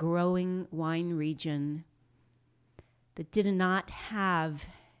saw a growing wine region that did not have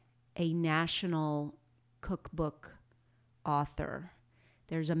a national cookbook author.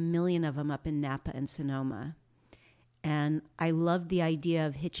 There's a million of them up in Napa and Sonoma. And I loved the idea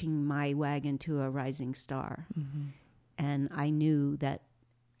of hitching my wagon to a rising star. Mm-hmm. And I knew that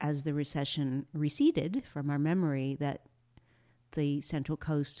as the recession receded from our memory, that the Central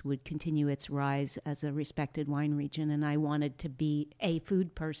Coast would continue its rise as a respected wine region. And I wanted to be a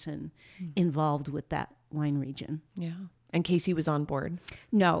food person involved with that wine region. Yeah. And Casey was on board?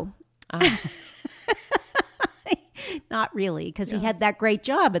 No. Not really, because he had that great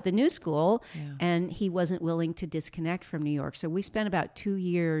job at the New School, and he wasn't willing to disconnect from New York. So we spent about 2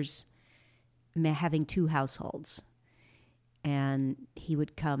 years having two households. And he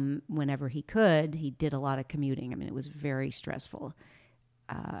would come whenever he could. He did a lot of commuting. I mean, it was very stressful.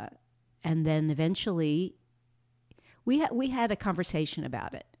 And then eventually, we had a conversation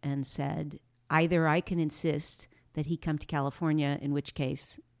about it and said, either I can insist that he come to California, in which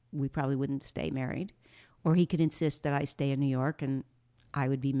case we probably wouldn't stay married, or he could insist that I stay in New York, and I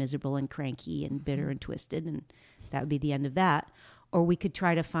would be miserable and cranky and bitter and twisted, and that would be the end of that. Or we could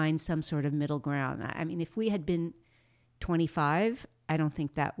try to find some sort of middle ground. I mean, if we had been 25, I don't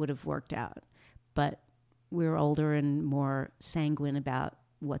think that would have worked out. But we're older and more sanguine about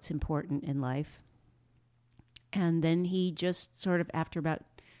what's important in life. And then he just sort of, after about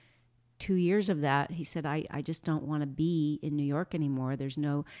 2 years of that, he said, I just don't want to be in New York anymore.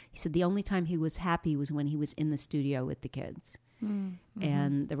 He said the only time he was happy was when he was in the studio with the kids. Mm-hmm.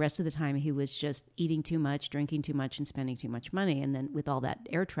 And the rest of the time he was just eating too much, drinking too much, and spending too much money. And then with all that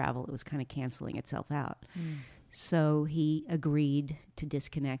air travel, it was kind of canceling itself out. So he agreed to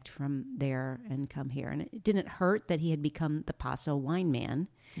disconnect from there and come here. And it didn't hurt that he had become the Paso wine man.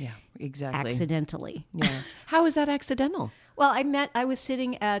 Yeah, exactly. Accidentally. Yeah. How was that accidental? Well, I was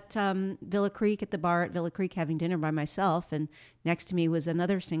sitting at Villa Creek, at the bar at Villa Creek, having dinner by myself. And next to me was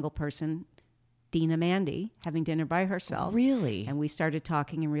another single person, Dina Mandy, having dinner by herself. Really? And we started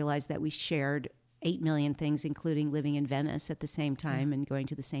talking and realized that we shared 8 million things, including living in Venice at the same time and going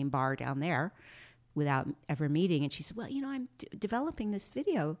to the same bar down there without ever meeting. And she said, well, I'm developing this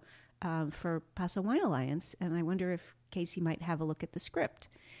video for Paso Wine Alliance, and I wonder if Casey might have a look at the script.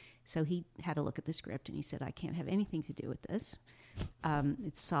 So he had a look at the script, and he said, I can't have anything to do with this.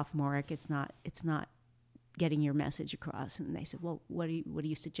 It's sophomoric. It's not getting your message across. And they said, well, what do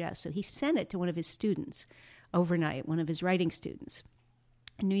you suggest? So he sent it to one of his students overnight, one of his writing students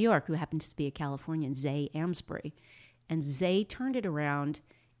in New York, who happens to be a Californian, Zay Amsbury. And Zay turned it around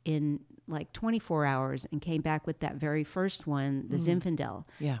in like 24 hours and came back with that very first one, the Zinfandel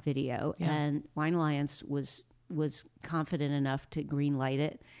video. Yeah. And Wine Alliance was confident enough to green light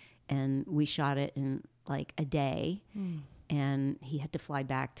it, and we shot it in like a day. and he had to fly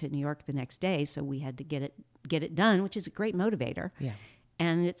back to New York the next day. So we had to get it done, which is a great motivator. Yeah.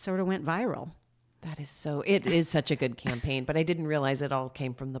 And it sort of went viral. It is such a good campaign, but I didn't realize it all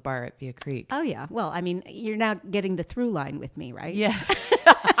came from the bar at Via Creek. Oh, yeah. Well, I mean, you're now getting the through line with me, right? Yeah.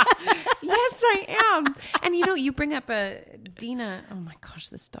 Yes, I am. And you bring up Dina. Oh my gosh,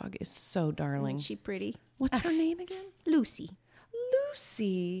 this dog is so darling. Isn't she pretty? What's her name again? Lucy.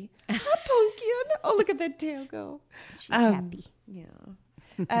 Lucy. A pumpkin. Oh, look at that tail go. She's happy.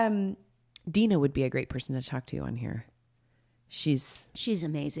 Yeah. Dina would be a great person to talk to on here. She's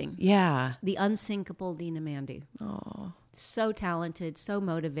amazing. Yeah. The unsinkable Dina Mandy. Oh. So talented, so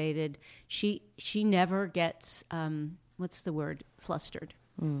motivated. She never gets what's the word? Flustered.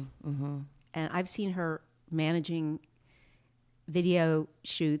 Mm-hmm. And I've seen her managing video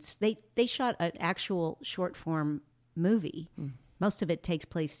shoots. They shot an actual short form movie. Most of it takes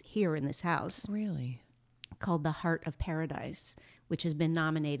place here in this house. Really? Called The Heart of Paradise, which has been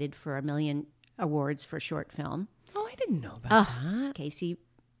nominated for 1 million awards for short film. Oh, I didn't know about that. Casey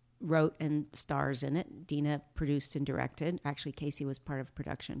wrote and stars in it. Dina produced and directed. Actually, Casey was part of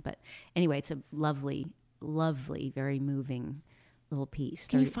production. But anyway, it's a lovely, lovely, very moving little piece.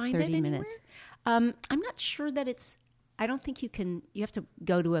 Can you find 30 it anywhere? minutes. I'm not sure that it's... I don't think you can... You have to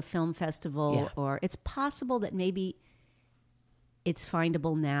go to a film festival or... It's possible that maybe it's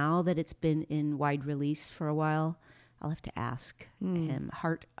findable now that it's been in wide release for a while. I'll have to ask him.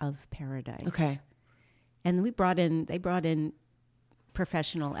 Heart of Paradise. Okay. And they brought in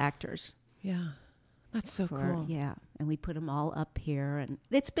professional actors. Yeah. That's so cool. Yeah. And we put them all up here. And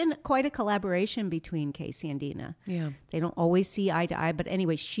it's been quite a collaboration between Casey and Dina. Yeah. They don't always see eye to eye. But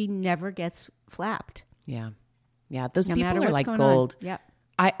anyway, she never gets flapped. Yeah. Yeah. Those No people matter are what's like going gold. on. Yep.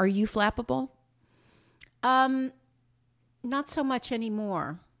 Are you flappable? Not so much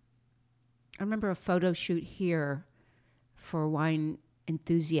anymore. I remember a photo shoot here for Wine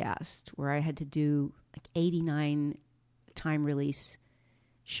Enthusiast where I had to do like 89 time release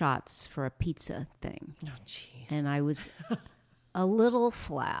shots for a pizza thing. Oh, jeez. And I was a little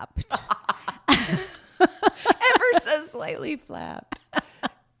flapped. Ever so slightly flapped.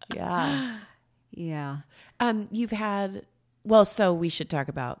 Yeah. Yeah. You've had, well, so we should talk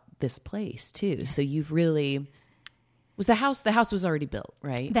about this place too. So you've really, the house was already built,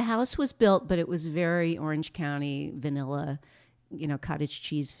 right? The house was built, but it was very Orange County vanilla, cottage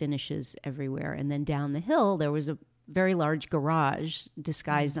cheese finishes everywhere. And then down the hill, there was a very large garage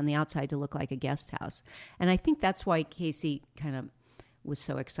disguised on the outside to look like a guest house. And I think that's why Casey kind of was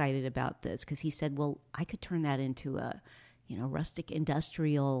so excited about this, because he said, well, I could turn that into a, rustic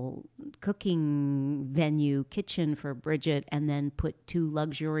industrial cooking venue kitchen for Bridget and then put 2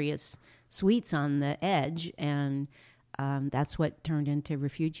 luxurious suites on the edge. And that's what turned into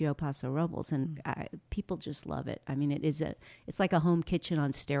Refugio Paso Robles, and people just love it. I mean, it's like a home kitchen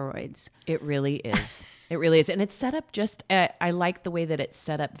on steroids. It really is. It really is, and it's set up just. I like the way that it's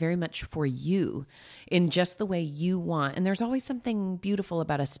set up, very much for you, in just the way you want. And there's always something beautiful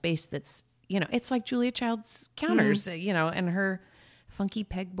about a space that's, it's like Julia Child's counters, and her funky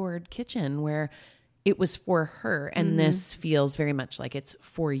pegboard kitchen where it was for her, and this feels very much like it's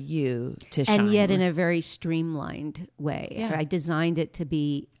for you to shine. And yet in a very streamlined way. Yeah. I designed it to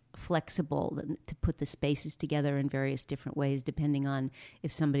be flexible, to put the spaces together in various different ways, depending on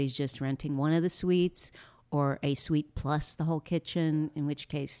if somebody's just renting one of the suites or a suite plus the whole kitchen, in which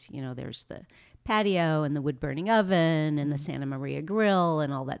case, there's the patio and the wood-burning oven and the Santa Maria grill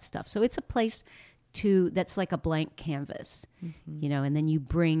and all that stuff. So it's a place that's like a blank canvas, and then you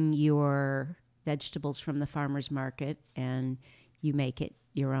bring your vegetables from the farmer's market and you make it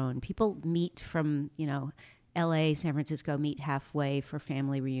your own. People meet from, LA, San Francisco, meet halfway for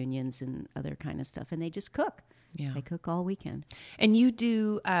family reunions and other kind of stuff. And they just cook. Yeah. They cook all weekend. And you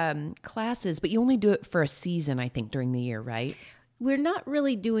do classes, but you only do it for a season, I think, during the year, right? We're not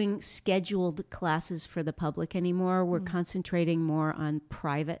really doing scheduled classes for the public anymore. We're concentrating more on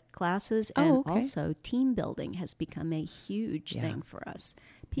private classes. And also team building has become a huge thing for us.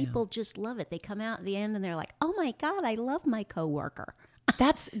 People just love it. They come out at the end and they're like, oh my God, I love my coworker.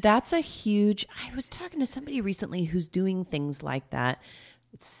 That's a huge, I was talking to somebody recently who's doing things like that.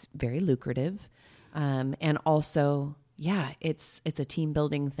 It's very lucrative. And also, it's a team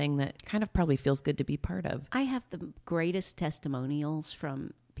building thing that kind of probably feels good to be part of. I have the greatest testimonials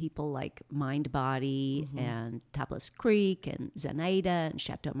from people like Mind Body and Topless Creek and Zenaida and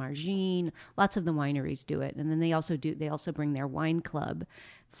Chateau Margine. Lots of the wineries do it. And then they also bring their wine club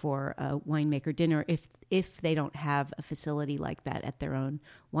for a winemaker dinner. If they don't have a facility like that at their own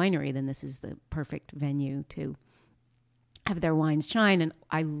winery, then this is the perfect venue to have their wines shine. And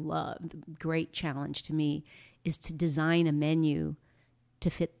I love, the great challenge to me is to design a menu to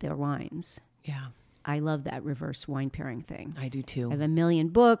fit their wines. Yeah. I love that reverse wine pairing thing. I do too. I have a million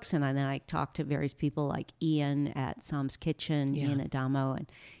books, and then I talk to various people like Ian at Sam's Kitchen, Ian Adamo,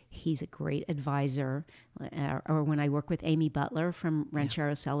 and he's a great advisor. Or when I work with Amy Butler from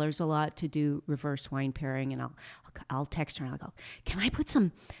Ranchero Cellars a lot to do reverse wine pairing, and I'll text her and I'll go, "Can I put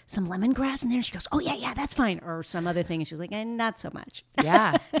some lemongrass in there?" And she goes, "Oh yeah, that's fine." Or some other thing, and she's like, "Not so much."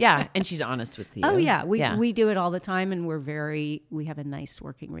 Yeah, and she's honest with you. Oh yeah, we do it all the time, and we have a nice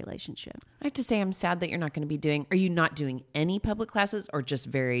working relationship. I have to say, I'm sad that you're not going to be doing. Are you not doing any public classes, or just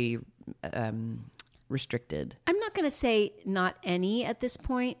very restricted? I'm not going to say not any at this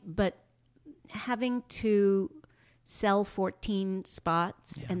point, but having to sell 14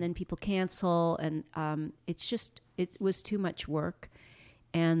 spots and then people cancel, and it was too much work.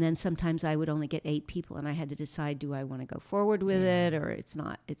 And then sometimes I would only get 8 people, and I had to decide, do I want to go forward with it, or it's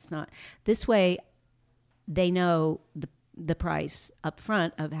not. This way, they know the price up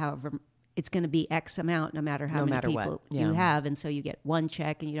front of however it's going to be X amount, no matter how many people you have. And so you get one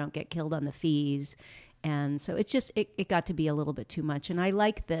check and you don't get killed on the fees. And so it's just, it got to be a little bit too much. And I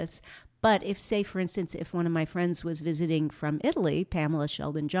like this. But if, say, for instance, if one of my friends was visiting from Italy, Pamela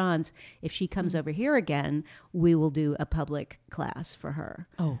Sheldon Johns, if she comes over here again, we will do a public class for her.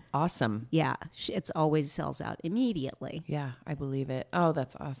 Oh, awesome. Yeah. It always sells out immediately. Yeah, I believe it. Oh,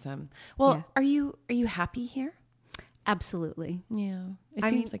 that's awesome. Well, are you happy here? Absolutely. Yeah. It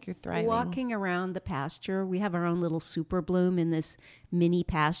seems like you're thriving. Walking around the pasture, we have our own little super bloom in this mini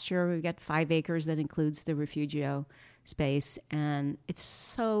pasture. We've got 5 acres that includes the Refugio space, and it's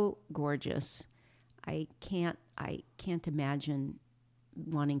so gorgeous. I can't imagine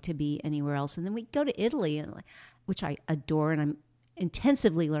wanting to be anywhere else. And then we go to Italy, which I adore, and I'm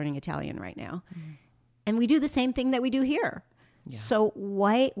intensively learning Italian right now. And we do the same thing that we do here. Yeah. So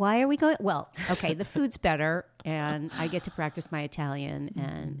why are we going? Well, okay, the food's better, and I get to practice my Italian,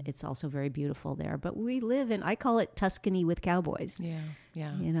 and it's also very beautiful there. But we live I call it Tuscany with cowboys. Yeah.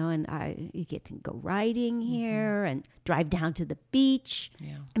 You know, and you get to go riding here and drive down to the beach.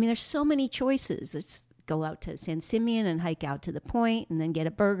 Yeah. I mean, there's so many choices. Let's go out to San Simeon and hike out to the point, and then get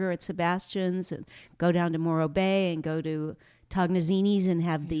a burger at Sebastian's, and go down to Morro Bay and go to Tognazzini's and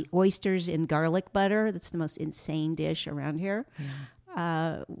have the oysters in garlic butter. That's the most insane dish around here.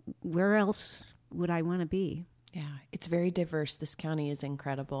 Yeah. Where else would I want to be? Yeah, it's very diverse. This county is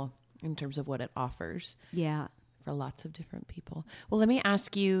incredible in terms of what it offers. Yeah. For lots of different people. Well, let me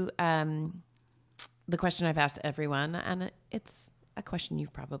ask you the question I've asked everyone, and it's a question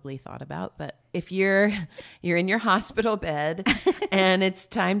you've probably thought about, but if you're in your hospital bed and it's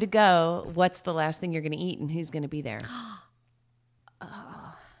time to go, what's the last thing you're going to eat, and who's going to be there?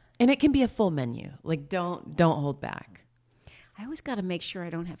 And it can be a full menu. Like, don't hold back. I always got to make sure I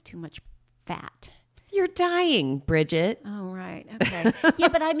don't have too much fat. You're dying, Bridget. Oh, right. Okay. Yeah,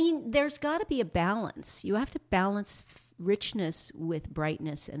 but I mean, there's got to be a balance. You have to balance richness with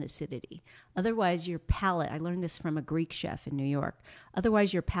brightness and acidity. Otherwise, your palate, I learned this from a Greek chef in New York.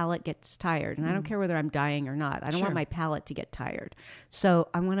 Otherwise, your palate gets tired. And I don't care whether I'm dying or not. I don't want my palate to get tired. So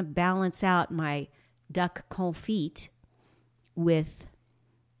I want to balance out my duck confit with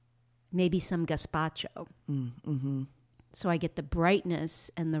maybe some gazpacho. Mm-hmm. So I get the brightness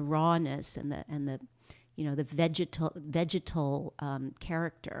and the rawness and the vegetal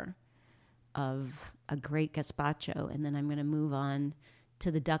character of a great gazpacho, and then I'm going to move on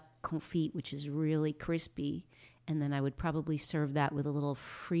to the duck confit, which is really crispy, and then I would probably serve that with a little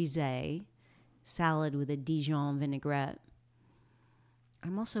frisée salad with a Dijon vinaigrette.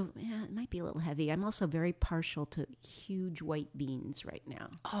 I'm also, it might be a little heavy. I'm also very partial to huge white beans right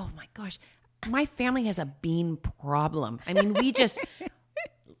now. Oh my gosh. My family has a bean problem. I mean, we just,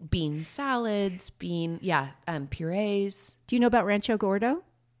 bean salads, purees. Do you know about Rancho Gordo?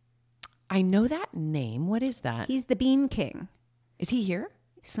 I know that name. What is that? He's the bean king. Is he here?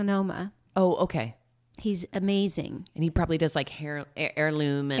 Sonoma. Oh, okay. He's amazing. And he probably does like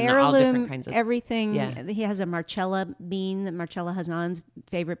heirloom and all different kinds of everything. Yeah. He has a Marcella bean, Marcella Hazan's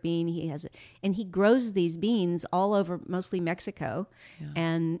favorite bean. And he grows these beans all over, mostly Mexico. Yeah.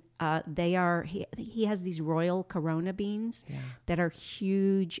 And he has these Royal Corona beans that are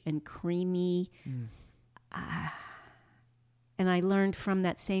huge and creamy. And I learned from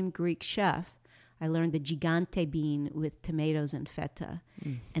that same Greek chef, I learned the gigante bean with tomatoes and feta.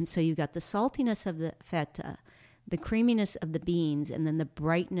 And so you got the saltiness of the feta, the creaminess of the beans, and then the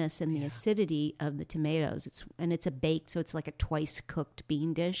brightness and the acidity of the tomatoes. It's a baked, so it's like a twice cooked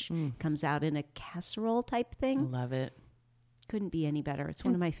bean dish. Comes out in a casserole type thing. Love it. couldn't be any better. It's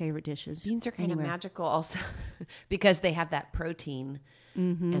one of my favorite dishes. Beans are kind anywhere. of magical also because they have that protein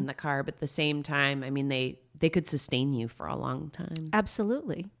and the carb at the same time. I mean, they could sustain you for a long time.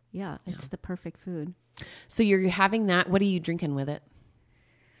 Absolutely. Yeah, it's the perfect food. So you're having that. What are you drinking with it?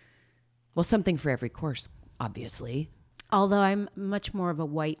 Well, something for every course, obviously. Although I'm much more of a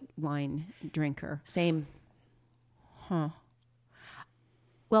white wine drinker. Same. Well,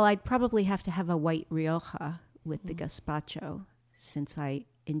 I'd probably have to have a white Rioja with the gazpacho since I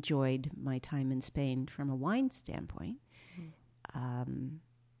enjoyed my time in Spain from a wine standpoint.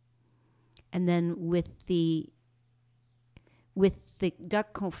 And then with the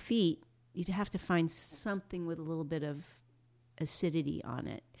duck confit, you'd have to find something with a little bit of acidity on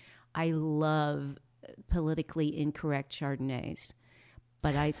it. I love politically incorrect Chardonnays,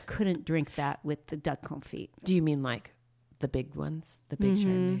 but I couldn't drink that with the duck confit. Do you mean like the big ones, the big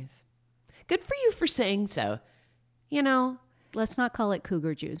Chardonnays? Good for you for saying so. You know, Let's not call it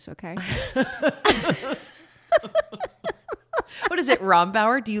cougar juice, okay? what is it,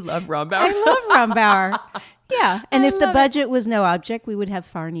 Rombauer? Do you love Rombauer? I love Rombauer. Yeah, and if the budget was no object, we would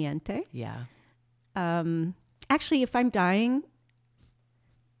have Farniente. Yeah. Actually, if I'm dying,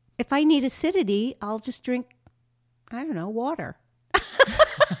 if I need acidity, I'll just drink, I don't know, water.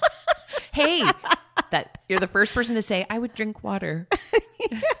 Hey, that you're the first person to say I would drink water.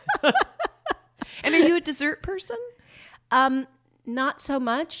 And are you a dessert person? Not so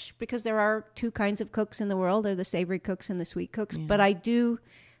much, because there are two kinds of cooks in the world. There are the savory cooks and the sweet cooks. But I do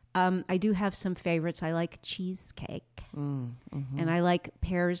have some favorites. I like cheesecake, and I like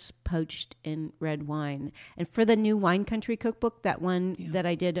pears poached in red wine. And for the new Wine Country cookbook, that one that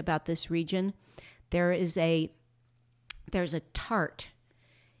I did about this region, there's a tart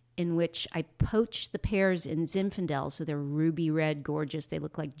in which I poach the pears in Zinfandel, so they're ruby red, gorgeous. They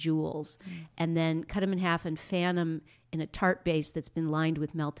look like jewels, and then cut them in half and fan them in a tart base that's been lined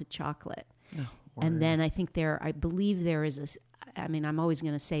with melted chocolate. And then I believe there is I'm always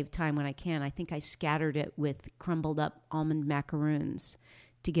going to save time when I can. I think I scattered it with crumbled up almond macaroons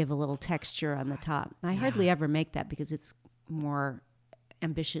to give a little texture on the top. I hardly ever make that because it's more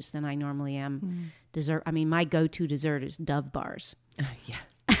ambitious than I normally am. Dessert. I mean, my go-to dessert is Dove bars. Yeah.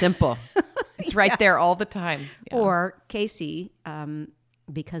 Simple. It's right there all the time. Yeah. Or Casey,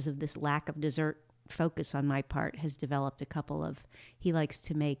 because of this lack of dessert focus on my part, has developed a couple of, he likes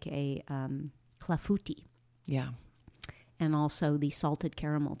to make a clafouti. Yeah. And also the salted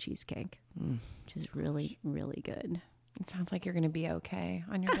caramel cheesecake, which is really, really good. It sounds like you're going to be okay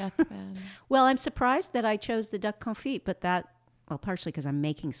on your deathbed. Well, I'm surprised that I chose the duck confit, but partially because I'm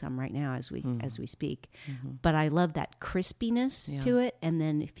making some right now as we speak. But I love that crispiness to it, and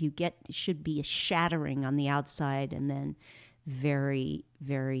then it should be a shattering on the outside, and then very,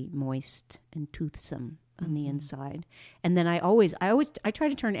 very moist and toothsome on the inside. And then I try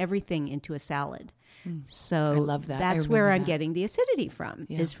to turn everything into a salad. So I love that. That's where I'm getting the acidity from,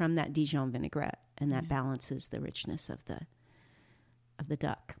 is from that Dijon vinaigrette, and that balances the richness of the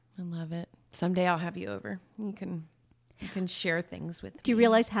duck. I love it. Someday I'll have you over. You can share things with me. Do you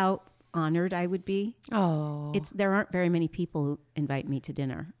realize how honored I would be? Oh. There aren't very many people who invite me to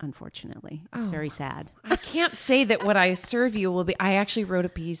dinner, unfortunately. It's very sad. I can't say that what I serve you will be. I actually wrote a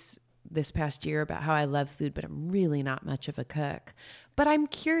piece this past year about how I love food, but I'm really not much of a cook. But I'm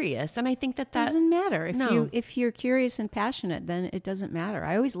curious, and I think that doesn't matter. If you're curious and passionate, then it doesn't matter.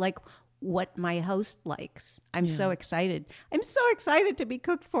 I always like what my host likes. I'm so excited. I'm so excited to be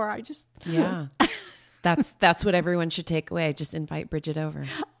cooked for. Yeah. That's what everyone should take away. Just invite Bridget over.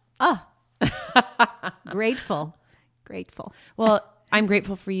 Grateful. Well, I'm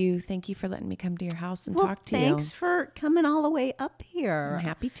grateful for you. Thank you for letting me come to your house and talk to you. Thanks for coming all the way up here. I'm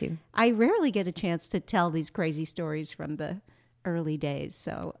happy to. I rarely get a chance to tell these crazy stories from the early days.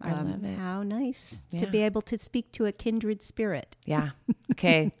 So I love it. How nice to be able to speak to a kindred spirit. Yeah.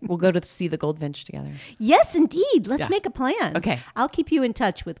 Okay. We'll go to see the Goldfinch together. Yes, indeed. Let's make a plan. Okay. I'll keep you in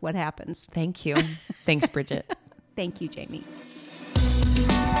touch with what happens. Thank you. Thanks, Bridget. Thank you, Jamie.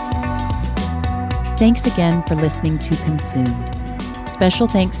 Thanks again for listening to Consumed. Special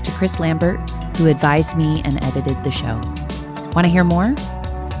thanks to Chris Lambert, who advised me and edited the show. Want to hear more?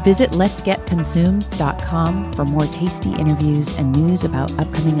 Visit letsgetconsumed.com for more tasty interviews and news about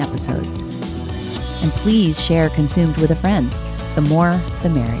upcoming episodes. And please share Consumed with a friend. The more, the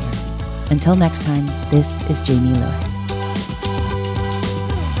merrier. Until next time, this is Jamie Lewis.